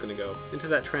curious if it was going to go into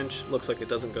that trench. Looks like it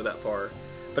doesn't go that far.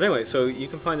 But anyway, so you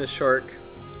can find this shark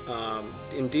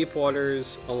in deep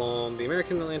waters along the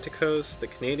American Atlantic coast, the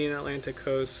Canadian Atlantic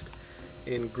coast,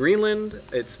 in Greenland,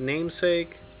 its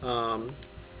namesake,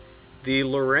 the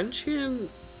Laurentian.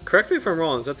 Correct me if I'm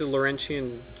wrong. Is that the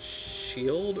Laurentian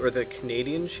Shield or the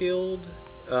Canadian Shield?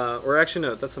 Or actually,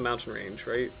 no, that's a mountain range,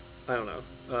 right? I don't know.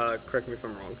 Correct me if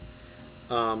I'm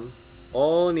wrong.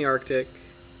 All in the Arctic.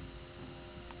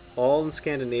 All in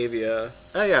Scandinavia.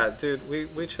 Oh yeah, dude,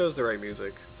 we chose the right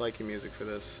music. Viking music for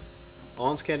this.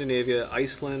 All in Scandinavia,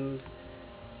 Iceland,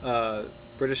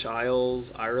 British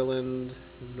Isles, Ireland,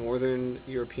 Northern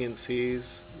European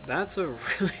seas. That's a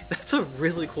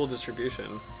really cool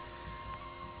distribution.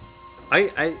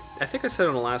 I think I said it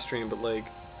on the last stream, but like,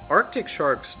 Arctic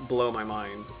sharks blow my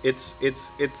mind.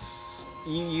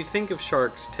 You think of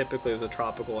sharks typically as a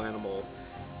tropical animal,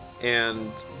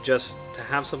 and just to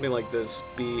have something like this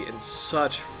be in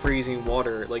such freezing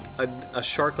water, like a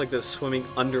shark like this swimming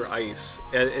under ice,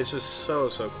 it's just so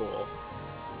cool.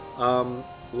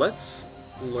 Let's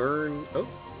learn. Oh,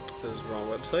 this is the wrong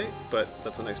website, but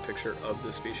that's a nice picture of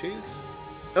the species.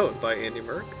 Oh, by Andy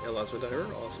Merck, Elasma Diver.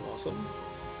 Awesome, awesome.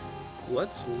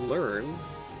 Let's learn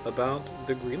about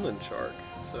the Greenland shark.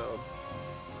 So,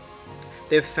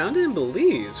 they've found it in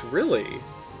Belize, really?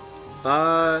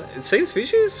 Same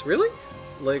species? Really?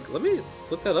 Like,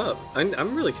 let's look that up.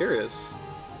 I'm really curious.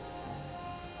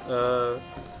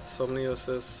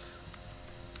 Somniosis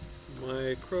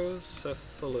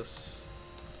microcephalus,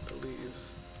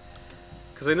 Belize.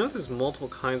 Because I know there's multiple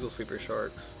kinds of sleeper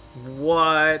sharks.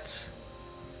 What?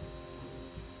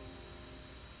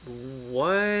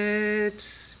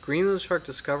 What? Greenland shark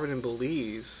discovered in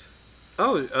Belize.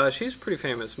 Oh, she's pretty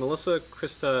famous.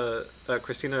 Christina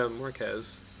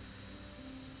Marquez.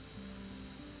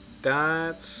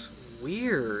 That's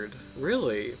weird.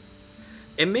 Really?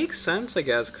 It makes sense, I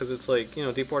guess, because it's like, you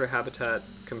know, deep water habitat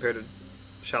compared to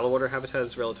shallow water habitat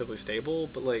is relatively stable,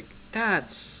 but like,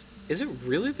 that's... Is it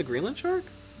really the Greenland shark?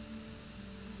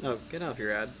 Oh, get out of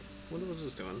here, ad. What was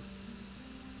this doing?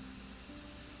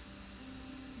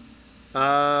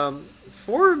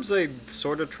 Forbes I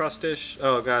sort of trust-ish.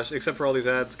 Oh gosh, except for all these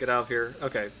ads, get out of here.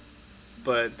 Okay.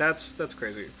 But that's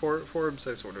crazy. Forbes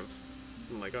I sort of...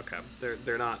 I'm like, okay,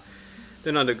 they're not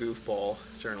a goofball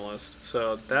journalist,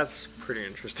 so that's pretty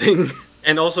interesting.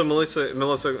 And also Melissa,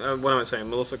 what am I saying?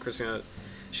 Melissa Christina,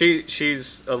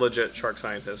 she's a legit shark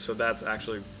scientist, so that's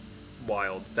actually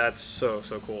wild. That's so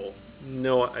cool.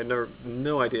 No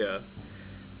idea.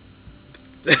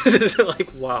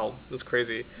 Like, wow, that's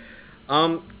crazy.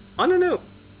 On a note,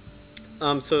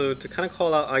 so to kind of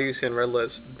call out IUCN Red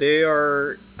List, they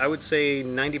are, I would say,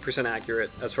 90% accurate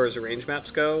as far as the range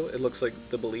maps go. It looks like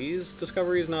the Belize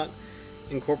discovery is not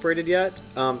incorporated yet.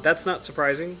 That's not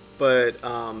surprising, but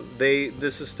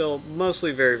this is still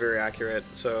mostly very accurate.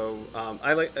 So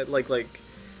I like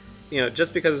you know,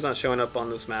 just because it's not showing up on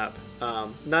this map,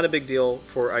 not a big deal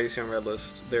for IUCN Red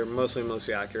List. They're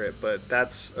mostly accurate, but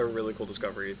that's a really cool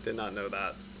discovery. Did not know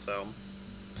that. So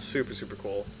super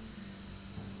cool.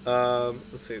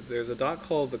 Let's see. There's a doc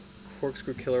called "The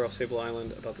Corkscrew Killer off Sable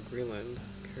Island" about the Greenland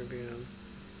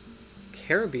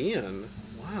Caribbean.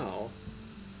 Wow.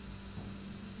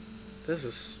 This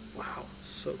is, wow,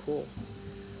 so cool.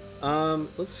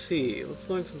 Let's see. Let's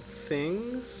learn some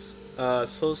things.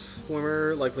 Slow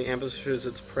swimmer likely ambushes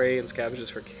its prey and scavenges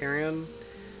for carrion.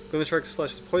 Greenland shark's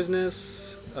flesh is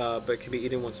poisonous, but can be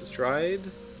eaten once it's dried.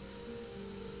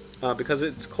 Because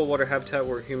it's cold water habitat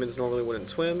where humans normally wouldn't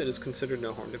swim, it is considered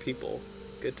no harm to people.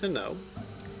 Good to know.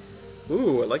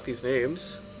 Ooh, I like these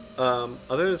names.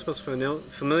 Other than its most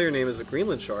familiar name as the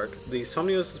Greenland shark, the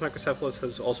Somniosis microcephalus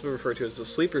has also been referred to as the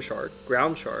sleeper shark,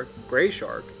 ground shark, gray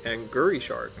shark, and gurry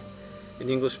shark in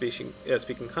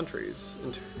English-speaking countries.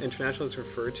 Internationally, it's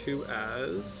referred to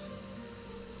as...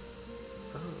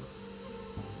 Oh.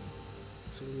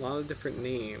 So a lot of different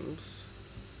names.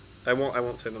 I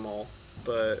won't say them all,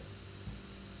 but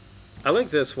I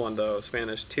like this one though.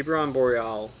 Spanish Tiburon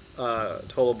boreal,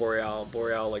 Tolo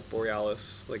boreal like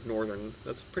borealis, like northern.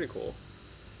 That's pretty cool.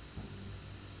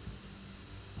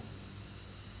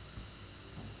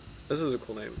 This is a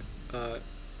cool name.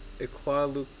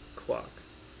 Iqualuquak.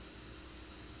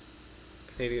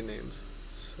 Canadian names.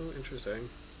 So interesting.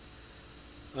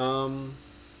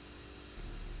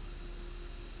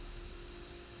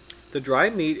 The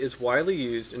dried meat is widely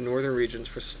used in northern regions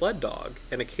for sled dog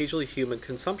and occasionally human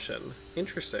consumption.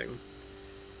 Interesting.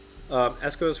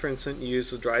 Eskimos, for instance,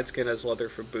 use the dried skin as leather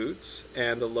for boots,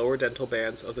 and the lower dental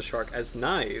bands of the shark as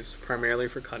knives, primarily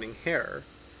for cutting hair.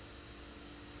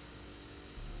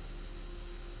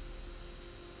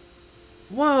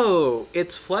 Whoa!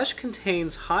 Its flesh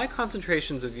contains high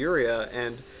concentrations of urea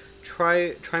and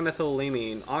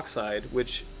trimethylamine oxide,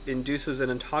 which induces an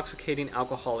intoxicating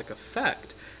alcoholic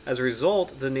effect. As a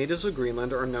result, the natives of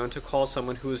Greenland are known to call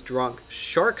someone who is drunk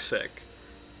shark sick.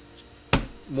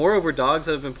 Moreover, dogs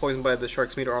that have been poisoned by the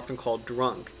shark's meat are often called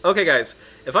drunk. Okay, guys,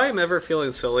 if I am ever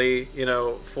feeling silly, you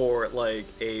know, for like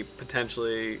a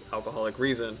potentially alcoholic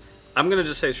reason, I'm gonna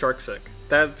just say shark sick.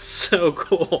 That's so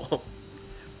cool.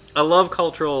 I love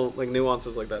cultural like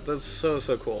nuances like that. That's so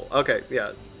cool. Okay,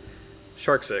 yeah,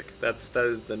 shark sick. That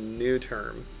is the new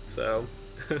term. So,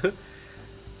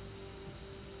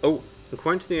 oh.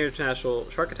 According to the International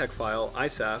Shark Attack File,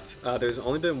 ISAF, there's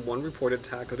only been one reported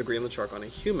attack of the Greenland shark on a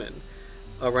human.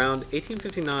 Around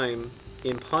 1859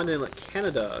 in Pond Inlet,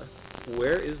 Canada.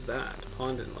 Where is that?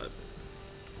 Pond Inlet.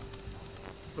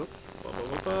 Oh,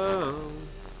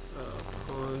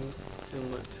 Pond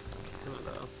Inlet,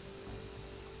 Canada.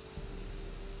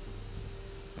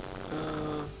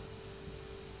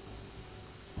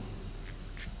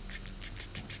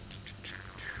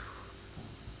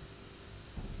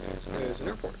 an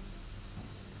airport.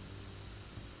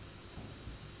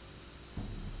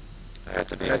 I have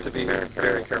to be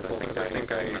very careful because I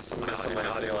think I messed up my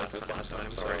audio like this last time.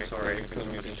 Sorry, because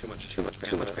I'm using too much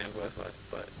bandwidth.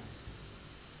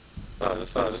 But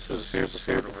this is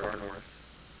super far north.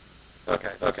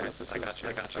 Okay, I got you.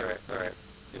 All right.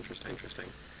 Interesting.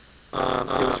 It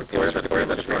was reported that the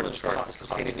Greenland Shark was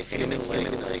containing a human leg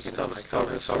in its stomach.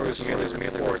 However, the story was merely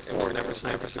the report and was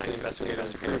never scientifically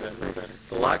investigated and proven.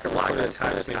 The lack of reported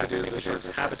attacks may be due to the shark's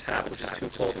habitat, which is too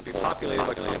cold to be populated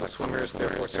by common swimmers,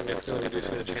 therefore significantly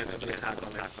reducing the chance of an attack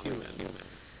on a human.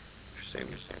 Interesting.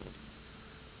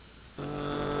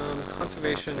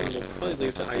 Conservation will probably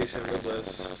leave to IUCN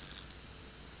Regardless.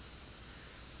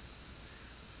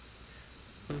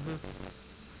 We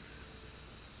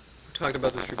talked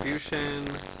about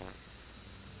distribution.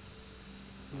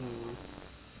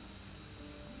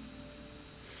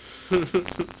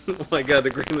 Oh my god,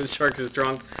 the Greenland Shark is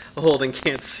drunk, old, and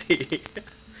can't see.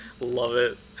 Love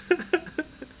it.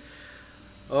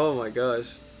 Oh my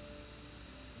gosh.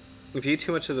 If you eat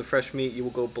too much of the fresh meat, you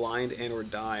will go blind and or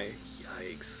die.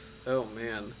 Yikes. Oh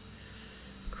man.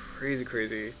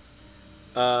 Crazy.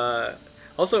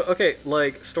 Also, okay,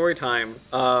 like, story time.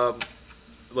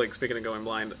 Like, speaking of going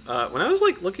blind, when I was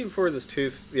like looking for this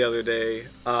tooth the other day,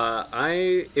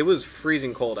 it was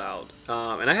freezing cold out,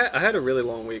 and I had a really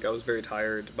long week. I was very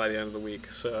tired by the end of the week,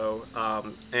 so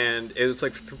and it was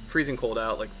like freezing cold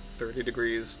out, like 30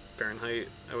 degrees Fahrenheit,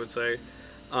 I would say.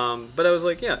 But I was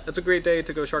like, yeah, it's a great day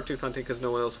to go shark tooth hunting because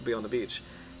no one else will be on the beach.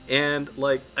 And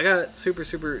like, I got super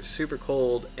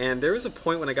cold, and there was a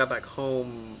point when I got back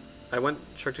home. I went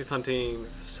shark tooth hunting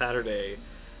Saturday.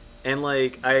 And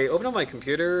like, I opened up my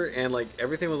computer and like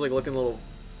everything was like looking a little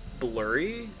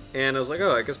blurry, and I was like,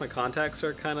 oh, I guess my contacts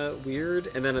are kind of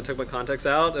weird. And then I took my contacts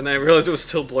out and I realized it was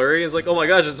still blurry. It's like, oh my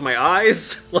gosh, it's my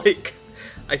eyes. Like,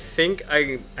 I think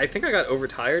I got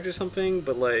overtired or something,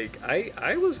 but like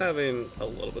I was having a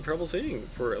little bit of trouble seeing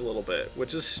for a little bit,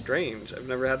 which is strange. I've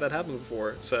never had that happen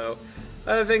before. So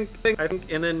I think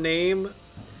in the name,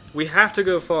 we have to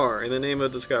go far in the name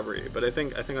of discovery, but I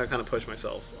think I kind of pushed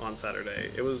myself on Saturday.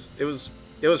 It was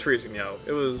freezing, yo.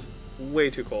 It was way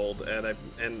too cold,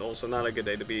 and also not a good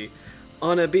day to be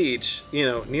on a beach, you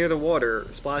know, near the water,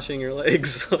 splashing your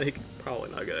legs. Like,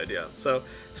 probably not a good idea. So,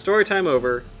 story time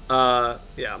over.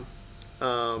 Yeah.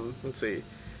 Let's see.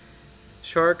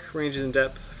 Shark ranges in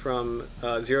depth from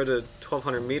 0 to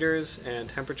 1,200 meters, and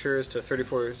temperatures to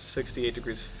 3468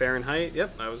 degrees Fahrenheit.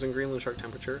 Yep, I was in Greenland shark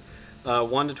temperature.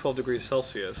 1 to 12 degrees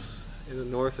Celsius. In the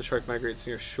north, the shark migrates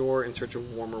near shore in search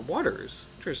of warmer waters.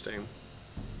 Interesting.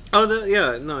 Oh,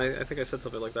 yeah, no, I think I said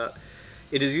something like that.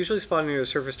 It is usually spotted near the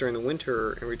surface during the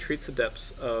winter and retreats to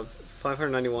depths of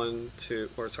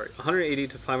 180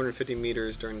 to 550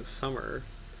 meters during the summer.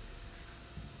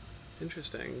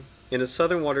 Interesting. In the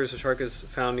southern waters, the shark is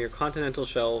found near continental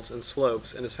shelves and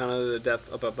slopes and is found at a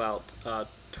depth of about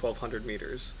 1,200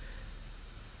 meters.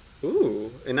 Ooh,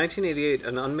 in 1988,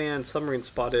 an unmanned submarine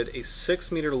spotted a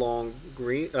 6-meter-long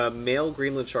male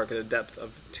Greenland shark at a depth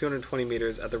of 220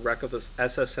 meters at the wreck of the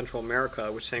SS Central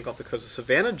America, which sank off the coast of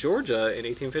Savannah, Georgia in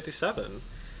 1857.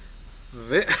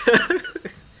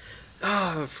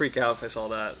 I would freak out if I saw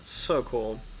that. So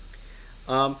cool.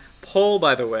 Poll,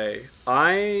 by the way,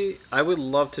 I would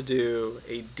love to do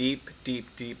a deep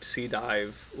sea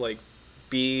dive, like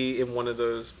be in one of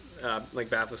those like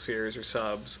bathyspheres or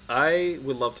subs. I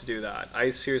would love to do that.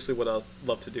 I seriously would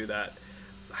love to do that.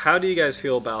 How do you guys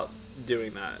feel about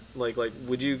doing that? Like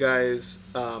would you guys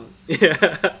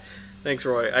yeah, thanks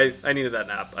Roy. I needed that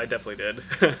nap. I definitely did.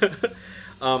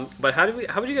 But how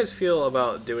would you guys feel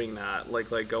about doing that?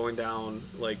 Like going down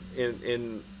like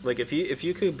in like if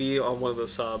you could be on one of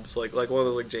those subs, like one of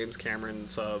those like James Cameron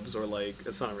subs, or like,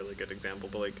 it's not a really good example,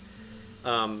 but like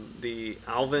the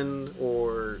Alvin,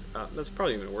 or that's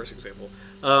probably even a worse example,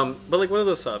 but like one of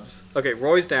those subs. Okay,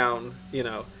 Roy's down, you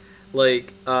know,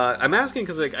 like I'm asking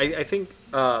because like I think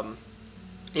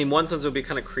in one sense it would be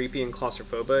kind of creepy and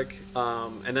claustrophobic,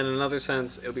 and then in another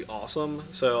sense it would be awesome.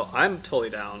 So I'm totally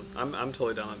down. I'm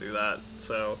totally down to do that.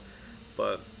 So,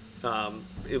 but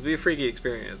it would be a freaky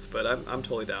experience, but I'm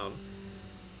totally down.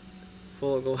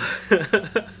 Full of gold.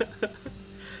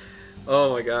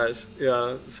 Oh my gosh,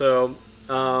 yeah. So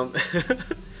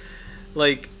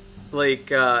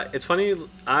it's funny.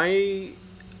 I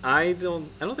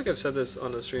don't think I've said this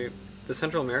on the stream. The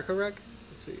Central America wreck.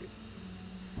 Let's see.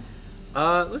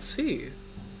 The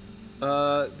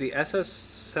SS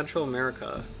Central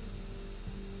America.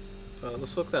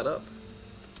 Let's look that up.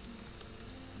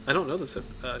 I don't know the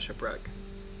shipwreck.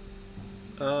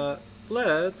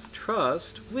 Let's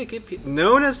trust Wikipedia.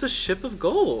 Known as the Ship of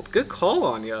Gold. Good call,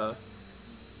 Anya.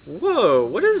 Whoa,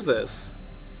 what is this?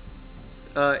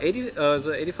 80 is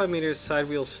an 85 meters side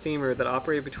wheel steamer that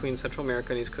operated between Central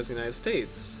America and East Coast of the United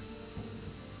States.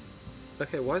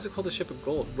 Okay, why is it called the Ship of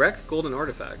Gold? Wreck, gold, and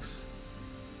artifacts.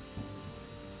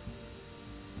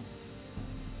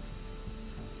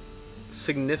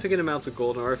 Significant amounts of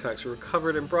gold and artifacts were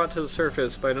recovered and brought to the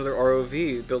surface by another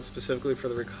ROV built specifically for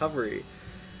the recovery.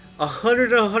 100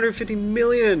 to 150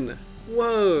 million!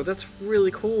 Whoa, that's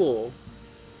really cool.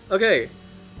 Okay.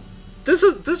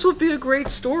 This would be a great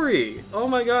story. Oh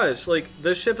my gosh, like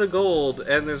the Ship of Gold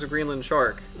and there's a Greenland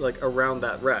Shark like around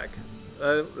that wreck.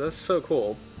 That's so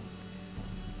cool.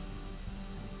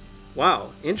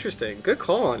 Wow, interesting. Good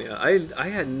call, Anya. I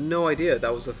had no idea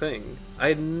that was a thing. I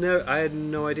had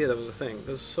no idea that was a thing.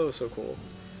 This is so cool.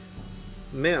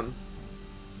 Man.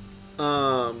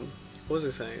 What was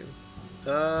I saying?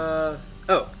 I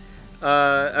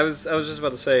was just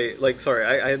about to say, like, sorry,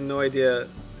 I had no idea.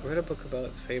 I read a book about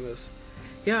it's famous.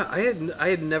 Yeah, I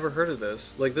had never heard of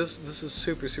this. Like this is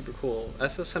super cool.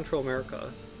 SS Central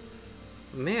America.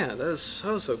 Man, that is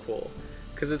so cool.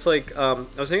 Because it's like I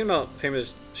was thinking about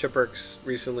famous shipwrecks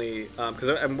recently. Because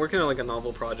I'm working on like a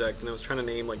novel project and I was trying to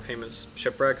name like famous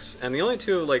shipwrecks, and the only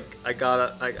two like I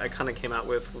kind of came out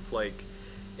with like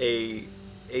a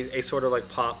sort of like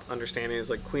pop understanding is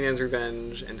like Queen Anne's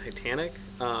Revenge and Titanic.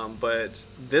 But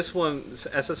this one,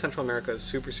 SS Central America, is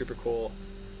super cool.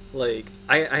 Like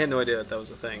I had no idea that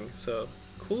was a thing. So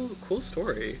cool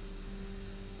story.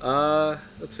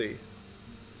 Let's see.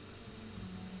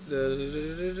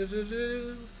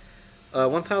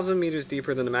 1,000 meters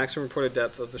deeper than the maximum reported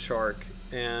depth of the shark,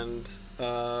 and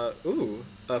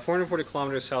 440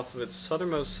 kilometers south of its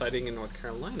southernmost sighting in North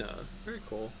Carolina. Very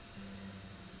cool.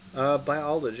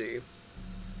 Biology.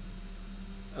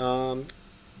 Let's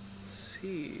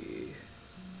see.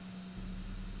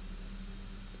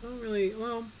 Not really.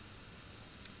 Well,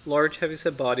 large,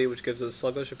 heavyset body, which gives it a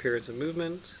sluggish appearance and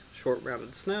movement. Short,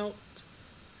 rounded snout.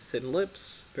 Thin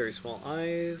lips. Very small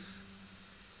eyes.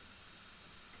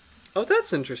 Oh,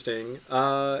 that's interesting.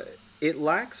 It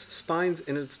lacks spines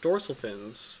in its dorsal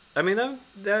fins. I mean,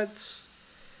 that's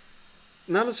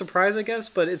not a surprise, I guess,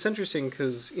 but it's interesting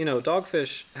because, you know,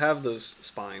 dogfish have those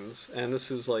spines, and this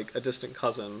is like a distant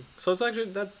cousin. So it's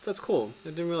actually, that's cool. I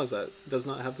didn't realize that. It does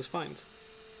not have the spines.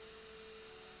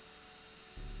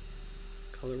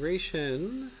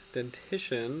 Coloration,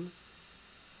 dentition.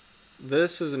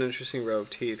 This is an interesting row of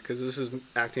teeth because this is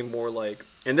acting more like,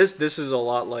 and this is a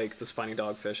lot like the spiny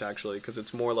dogfish actually, because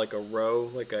it's more like a row,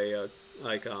 like I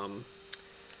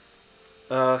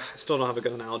still don't have a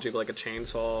good analogy, but like a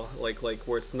chainsaw, like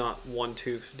where it's not one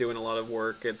tooth doing a lot of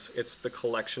work. It's the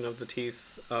collection of the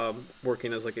teeth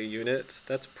working as like a unit.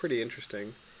 That's pretty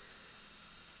interesting.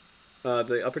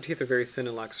 The upper teeth are very thin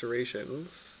and lack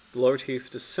serrations. The lower teeth,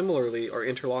 dissimilarly, are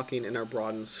interlocking and are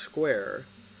broad and square.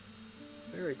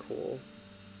 Very cool.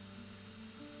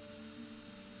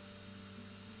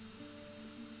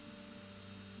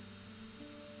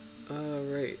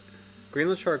 Right.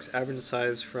 Greenland sharks average in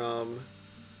size from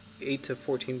 8 to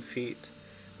 14 feet,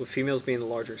 with females being the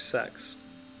larger sex.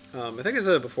 I think I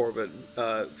said it before, but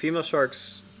female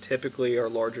sharks typically are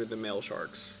larger than male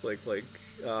sharks.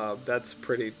 That's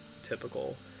pretty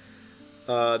typical.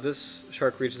 This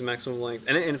shark reaches maximum length,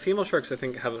 and female sharks I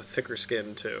think have a thicker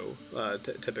skin too,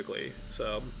 typically.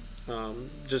 So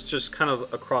just kind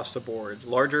of across the board,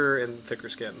 larger and thicker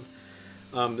skin.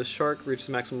 This shark reaches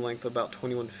maximum length of about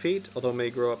 21 feet, although may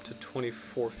grow up to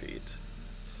 24 feet.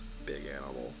 It's a big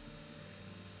animal.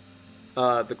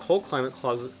 The cold climate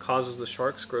causes the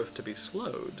shark's growth to be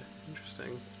slowed.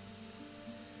 Interesting.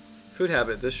 Food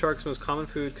habit. This shark's most common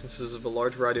food consists of a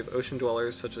large variety of ocean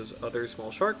dwellers, such as other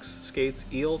small sharks, skates,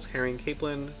 eels, herring,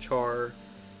 capelin, char,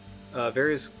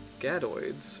 various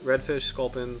gadoids, redfish,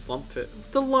 sculpins, lumpfish.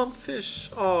 The lumpfish!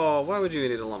 Oh, why would you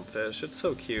eat a lumpfish? It's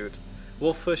so cute.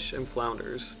 Wolffish and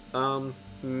flounders.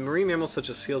 Marine mammals such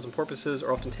as seals and porpoises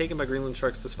are often taken by Greenland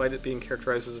sharks despite it being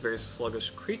characterized as a very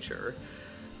sluggish creature.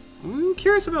 I'm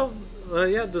curious about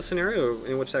the scenario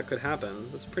in which that could happen.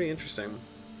 That's pretty interesting.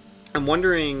 I'm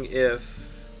wondering if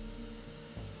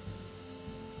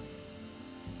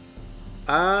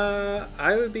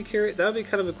I would be curious. That would be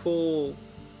kind of a cool.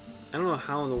 I don't know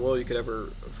how in the world you could ever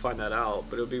find that out,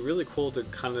 but it would be really cool to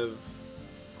kind of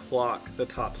clock the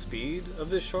top speed of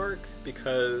this shark,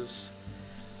 because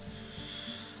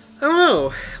I don't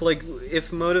know, like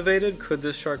if motivated, could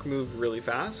this shark move really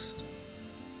fast?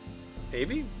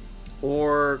 Maybe.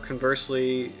 Or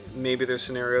conversely, maybe there's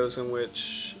scenarios in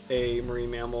which a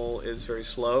marine mammal is very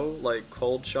slow, like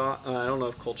cold shock. I don't know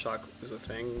if cold shock is a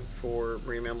thing for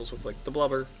marine mammals with like the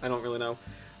blubber. I don't really know.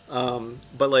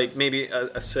 But like maybe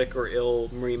a sick or ill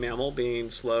marine mammal being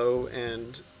slow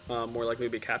and more likely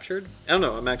to be captured. I don't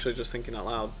know. I'm actually just thinking out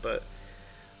loud, but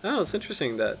oh, it's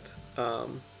interesting that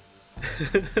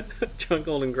Drunk,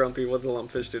 old, and grumpy. What did the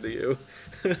lumpfish do to you?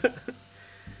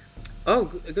 Oh,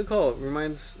 good call.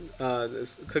 Reminds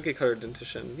this cookie cutter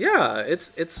dentition. Yeah,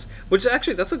 it's which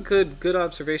actually that's a good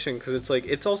observation because it's like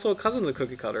it's also a cousin of the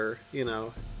cookie cutter. You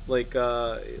know, like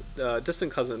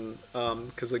distant cousin.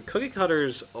 Because like cookie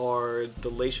cutters are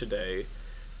Delacidae,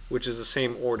 which is the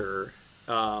same order.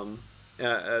 So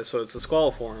it's a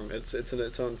squaliform. It's in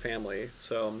its own family.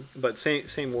 So, but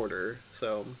same order.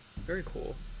 So very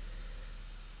cool.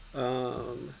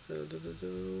 I'm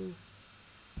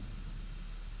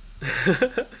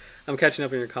catching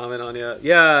up on your comment, Anya.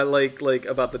 Yeah, like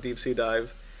about the deep sea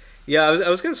dive. Yeah, I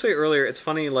was gonna say earlier. It's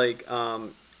funny. Like,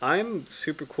 I'm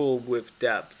super cool with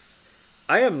depth.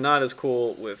 I am not as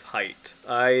cool with height.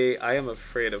 I am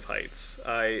afraid of heights.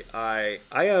 I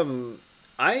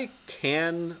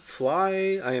can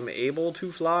fly. I am able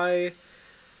to fly.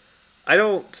 I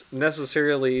don't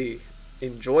necessarily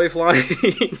enjoy flying.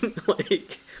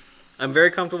 Like, I'm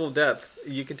very comfortable with depth.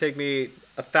 You can take me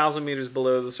 1,000 meters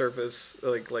below the surface,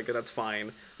 like that's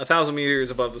fine. 1,000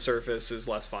 meters above the surface is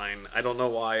less fine. I don't know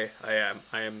why. I'm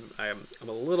a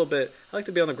little bit. I like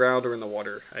to be on the ground or in the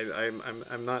water.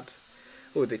 I'm not.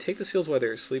 Oh, they take the seals while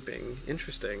they're sleeping.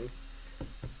 Interesting.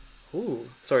 Ooh,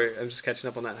 sorry, I'm just catching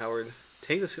up on that, Howard.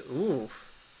 Take the seal. Ooh,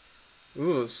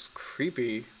 it's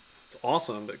creepy. It's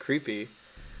awesome, but creepy.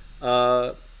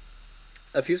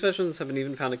 A few specimens have been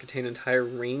even found to contain entire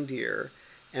reindeer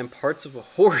and parts of a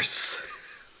horse.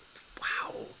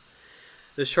 Wow.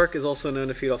 This shark is also known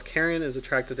to feed off carrion and is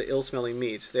attracted to ill-smelling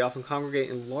meat. They often congregate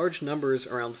in large numbers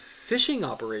around fishing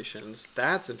operations.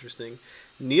 That's interesting.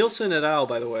 Nielsen et al.,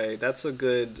 by the way, that's a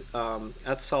good,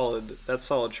 that's solid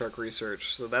shark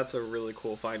research. So that's a really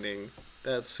cool finding.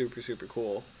 That's super, super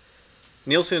cool.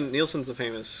 Nielsen's a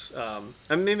famous, I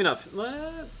mean, maybe not,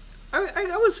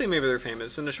 I would say maybe they're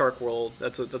famous in the shark world.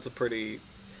 That's a pretty,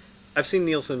 I've seen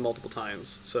Nielsen multiple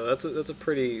times, so that's a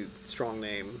pretty strong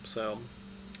name. So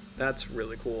that's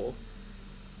really cool.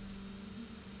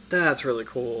 That's really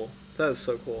cool. That is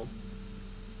so cool.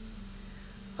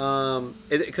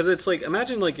 Because it's like,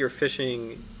 imagine like you're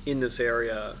fishing in this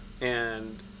area,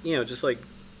 and you know, just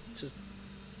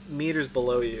meters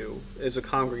below you is a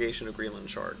congregation of Greenland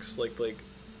sharks.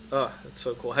 Oh, it's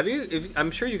so cool.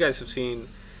 I'm sure you guys have seen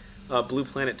Blue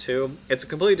Planet 2. It's a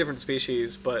completely different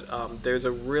species, but there's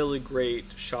a really great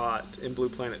shot in Blue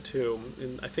Planet 2,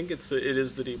 and I think it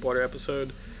is the Deepwater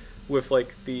episode, with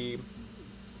like the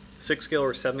 6-gill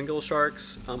or 7-gill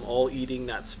sharks all eating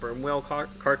that sperm whale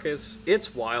carcass.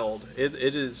 It's wild. It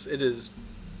is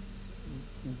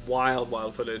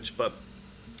wild footage, but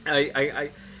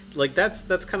I like that's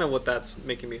kind of what that's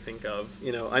making me think of.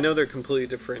 You know, I know they're completely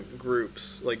different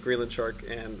groups, like Greenland shark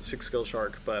and 6-gill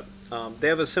shark, but they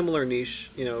have a similar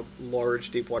niche. You know, large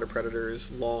deep water predators,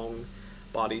 long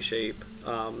body shape.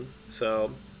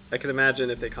 So I can imagine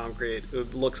if they congregate, it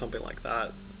would look something like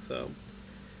that. So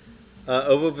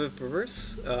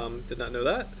ovoviviparous, did not know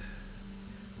that.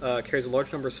 Carries a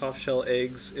large number of soft-shell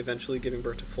eggs, eventually giving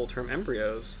birth to full-term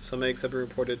embryos. Some eggs have been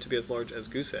reported to be as large as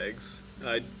goose eggs.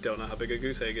 I don't know how big a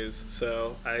goose egg is,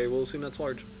 so I will assume that's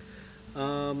large.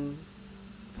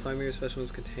 5-meter specimens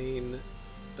contain...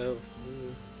 no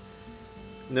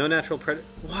natural predator...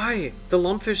 Why? The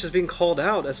lumpfish is being called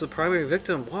out as the primary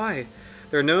victim. Why?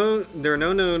 There are no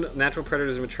known natural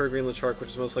predators of mature Greenland shark,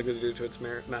 which is most likely due to its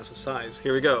massive size.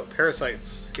 Here we go.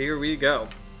 Parasites. Here we go.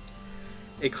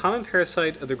 A common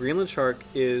parasite of the Greenland shark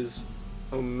is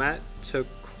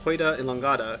Omatocoida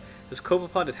elongata. This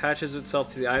copepod attaches itself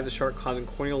to the eye of the shark, causing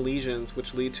corneal lesions,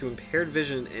 which lead to impaired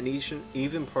vision and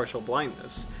even partial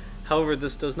blindness. However,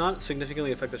 this does not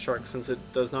significantly affect the shark, since it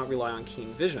does not rely on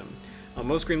keen vision. On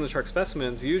most Greenland shark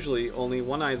specimens, usually only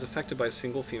one eye is affected by a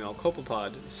single female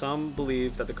copepod. Some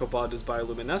believe that the copepod is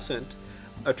bioluminescent,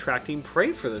 attracting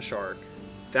prey for the shark.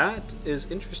 That is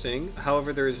interesting.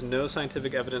 However, there is no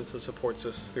scientific evidence that supports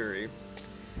this theory.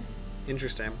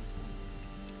 Interesting.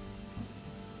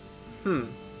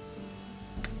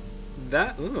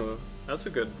 That's a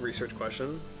good research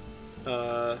question.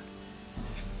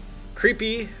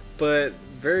 Creepy, but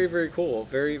very, very cool.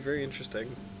 Very, very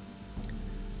interesting.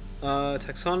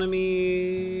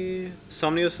 Taxonomy.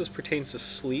 Somniosis pertains to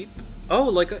sleep. Oh,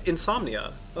 like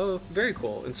insomnia. Oh, very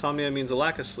cool. Insomnia means a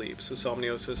lack of sleep, so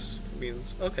somniosis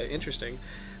means, okay, interesting.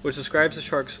 Which describes the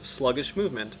shark's sluggish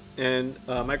movement, and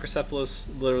microcephalus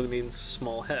literally means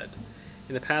small head.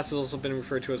 In the past, it's also been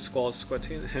referred to as squalus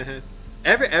squatine.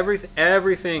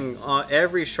 Everything,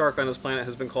 every shark on this planet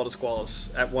has been called a squalus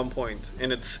at one point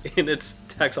in its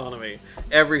taxonomy.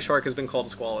 Every shark has been called a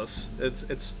squalus.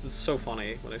 It's so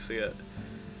funny when I see it.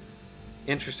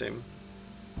 Interesting.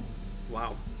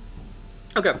 Wow.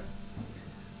 Okay.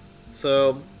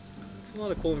 So that's a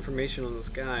lot of cool information on this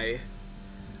guy.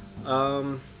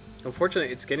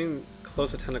 Unfortunately, it's getting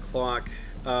close to 10 o'clock.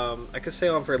 I could stay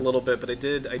on for a little bit, but I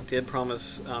did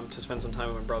promise to spend some time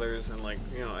with my brothers, and like,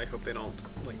 you know, I hope they don't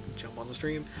like jump on the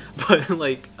stream. But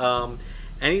like,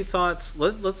 any thoughts?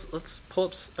 Let's pull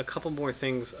up a couple more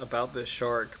things about this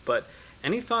shark. But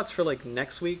any thoughts for like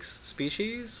next week's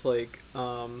species? Like,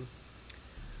 and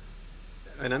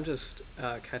I'm just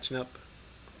catching up.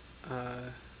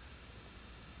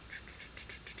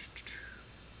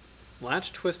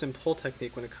 Latch, twist, and pull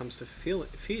technique when it comes to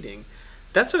feeding.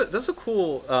 That's a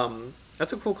cool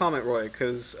comment, Roy.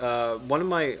 Because one of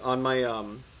my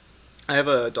I have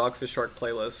a dogfish shark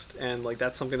playlist, and like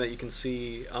that's something that you can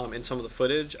see in some of the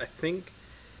footage. I think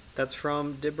that's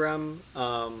from Dibram.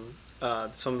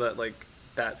 Some of that like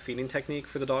that feeding technique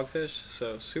for the dogfish.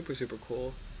 So super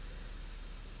cool.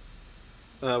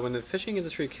 When the fishing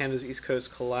industry of Canada's east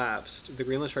coast collapsed, the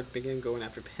Greenland shark began going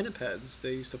after pinnipeds.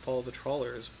 They used to follow the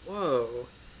trawlers. Whoa.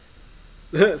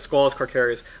 Squalus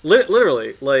carcarius.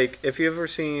 Literally, like, if you've ever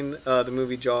seen the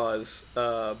movie Jaws,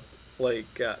 the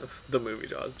movie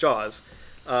Jaws,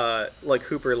 like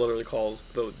Hooper literally calls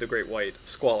the great white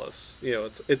squalus. You know,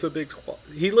 it's a big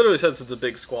he literally says it's a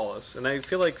big squalus. And I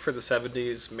feel like for the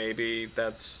 70s, maybe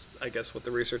that's, I guess, what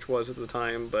the research was at the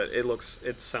time, but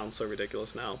it sounds so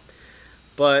ridiculous now.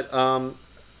 But I'm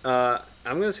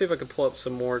going to see if I can pull up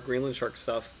some more Greenland shark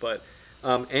stuff. But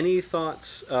any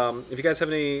thoughts? If you guys have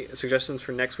any suggestions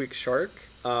for next week's shark,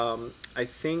 I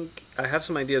think I have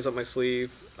some ideas up my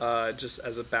sleeve just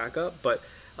as a backup. But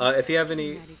if you have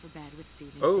any...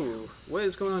 Oh, what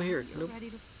is going on here? Nope.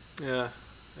 Yeah,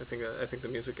 I think the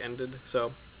music ended.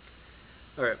 So,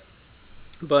 all right.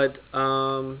 But...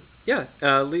 yeah,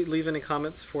 leave any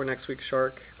comments for next week's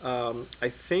shark. I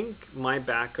think my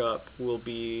backup will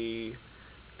be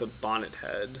the bonnet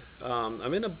head.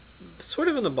 I'm in sort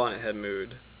of in the bonnet head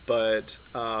mood, but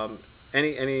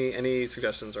any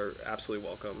suggestions are absolutely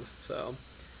welcome. So,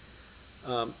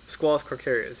 Squalus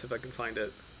carcarius, if I can find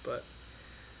it. But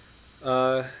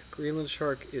Greenland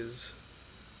shark is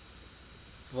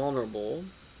vulnerable.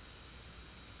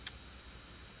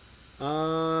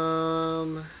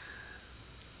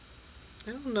 I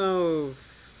don't know if...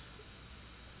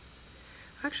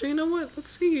 Actually, you know what?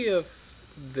 Let's see if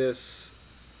this...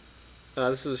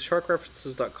 this is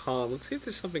sharkreferences.com. Let's see if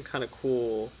there's something kind of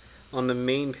cool on the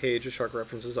main page of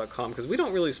sharkreferences.com, because we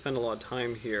don't really spend a lot of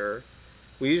time here.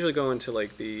 We usually go into,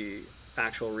 like, the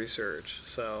actual research.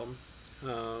 So,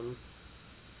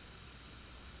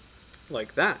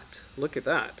 like that. Look at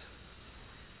that.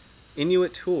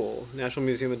 Inuit tool, National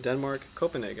Museum of Denmark,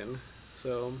 Copenhagen.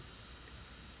 So...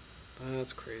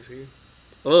 that's crazy.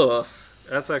 Ugh,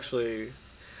 that's actually...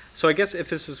 So I guess if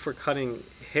this is for cutting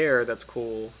hair, that's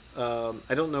cool.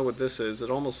 I don't know what this is.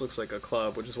 It almost looks like a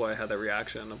club, which is why I had that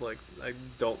reaction of like, I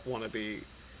don't want to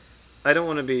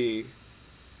be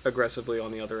aggressively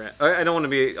on the other end. I don't want to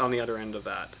be on the other end of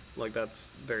that. Like,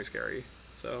 that's very scary.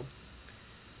 So,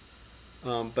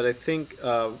 but I think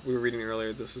we were reading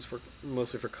earlier, this is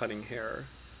mostly for cutting hair.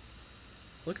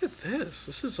 Look at this.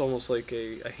 This is almost like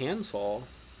a handsaw.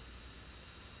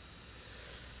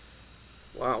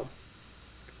 Wow.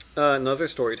 Another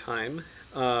story time.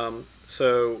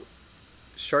 So,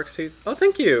 shark's teeth. Oh,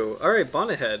 thank you. All right,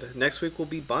 bonnet head. Next week will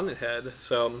be bonnet head.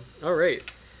 So, all right.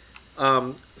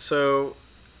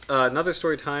 Another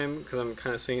story time, because I'm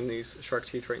kind of seeing these shark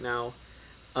teeth right now.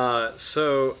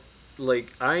 So,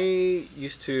 like, I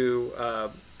used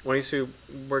to, when I used to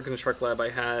work in the shark lab,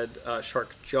 I had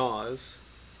shark jaws.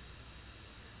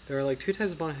 There are like two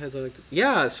types of bonnet heads.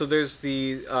 Yeah, so there's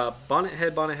the bonnet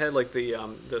head, like the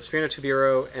Sphyrna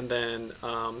tubero, and then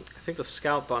I think the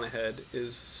scalp bonnet head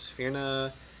is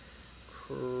Sphyrna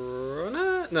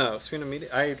corona? No, Sphyrna media.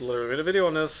 I literally made a video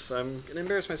on this. I'm gonna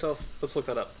embarrass myself. Let's look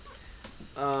that up.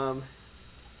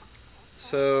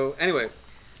 So anyway,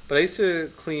 but I used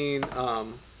to clean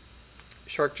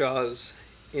shark jaws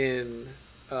in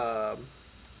VIMS,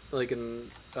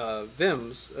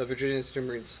 Virginia Institute of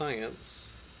Marine Science.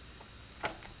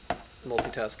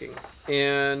 Multitasking,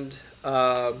 and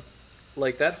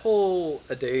like that whole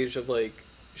adage of like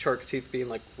shark's teeth being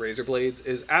like razor blades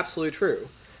is absolutely true,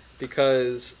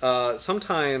 because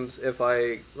sometimes if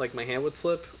I like my hand would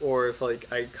slip, or if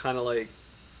like I kind of like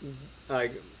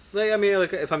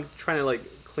if I'm trying to like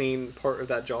clean part of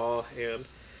that jaw, and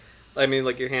I mean,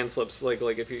 like your hand slips, like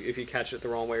if you catch it the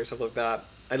wrong way or stuff like that.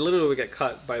 I literally would get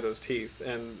cut by those teeth,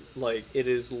 and like it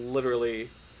is literally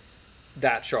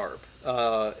that sharp.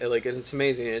 Like and it's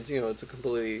amazing. It's it's a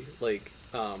completely like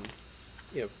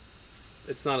you know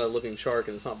it's not a living shark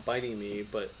and it's not biting me,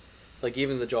 but like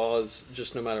even the jaws,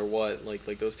 just no matter what,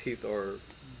 like those teeth are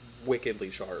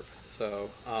wickedly sharp. So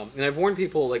and I've warned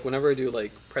people like whenever I do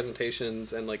like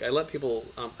presentations and like I let people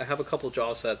I have a couple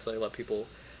jaw sets that I let people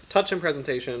touch in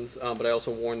presentations, but I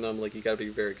also warn them like you got to be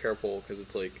very careful because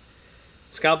it's like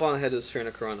scalp on the head is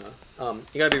sphena corona.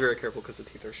 You got to be very careful because the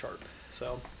teeth are sharp.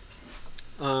 So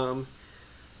all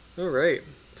right.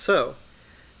 So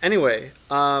anyway,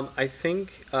 I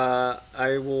think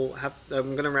I will have.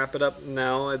 I'm gonna wrap it up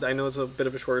now. I know it's a bit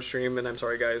of a shorter stream, and I'm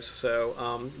sorry, guys.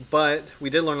 So, but we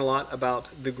did learn a lot about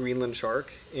the Greenland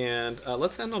shark, and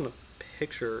let's end on a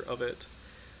picture of it.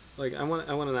 Like I want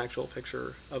an actual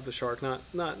picture of the shark, not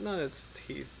its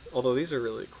teeth. Although these are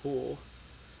really cool.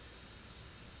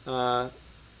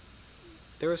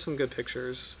 There are some good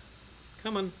pictures.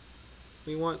 Come on,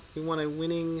 we want a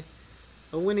winning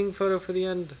photo for the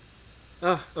end.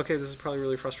 Oh, okay, this is probably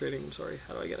really frustrating. I'm sorry.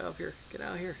 How do I get out of here? Get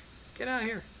out of here. Get out of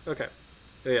here. Okay.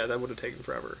 Yeah, that would have taken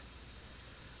forever.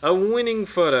 A winning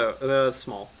photo. That's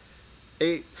small.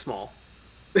 Small.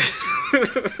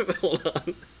 Hold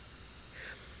on.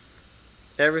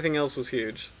 Everything else was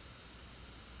huge.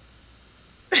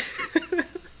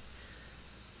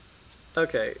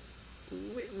 Okay.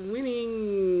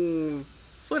 Winning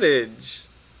footage.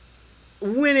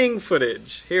 Winning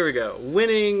footage. Here we go.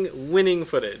 Winning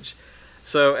footage.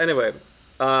 So anyway,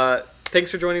 thanks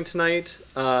for joining tonight.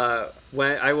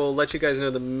 When I will let you guys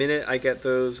know the minute I get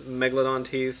those megalodon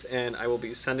teeth, and I will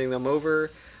be sending them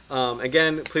over.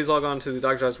 Again, please log on to the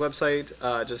Dr. Jaw's website.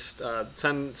 Just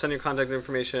send your contact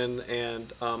information,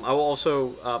 and I will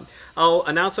also I'll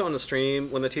announce it on the stream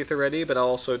when the teeth are ready. But I'll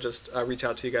also just reach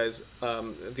out to you guys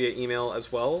via email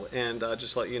as well, and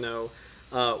just let you know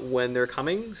when they're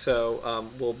coming. So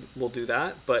we'll do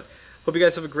that. But hope you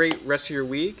guys have a great rest of your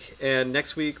week. And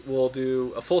next week we'll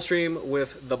do a full stream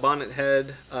with the bonnet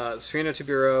head, Sphena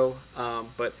tuburo.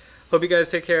 But hope you guys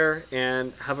take care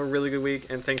and have a really good week.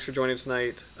 And thanks for joining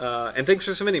tonight. And thanks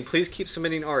for submitting. Please keep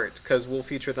submitting art because we'll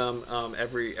feature them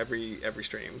every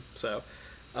stream. So,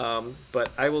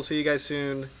 but I will see you guys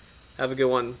soon. Have a good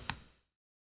one.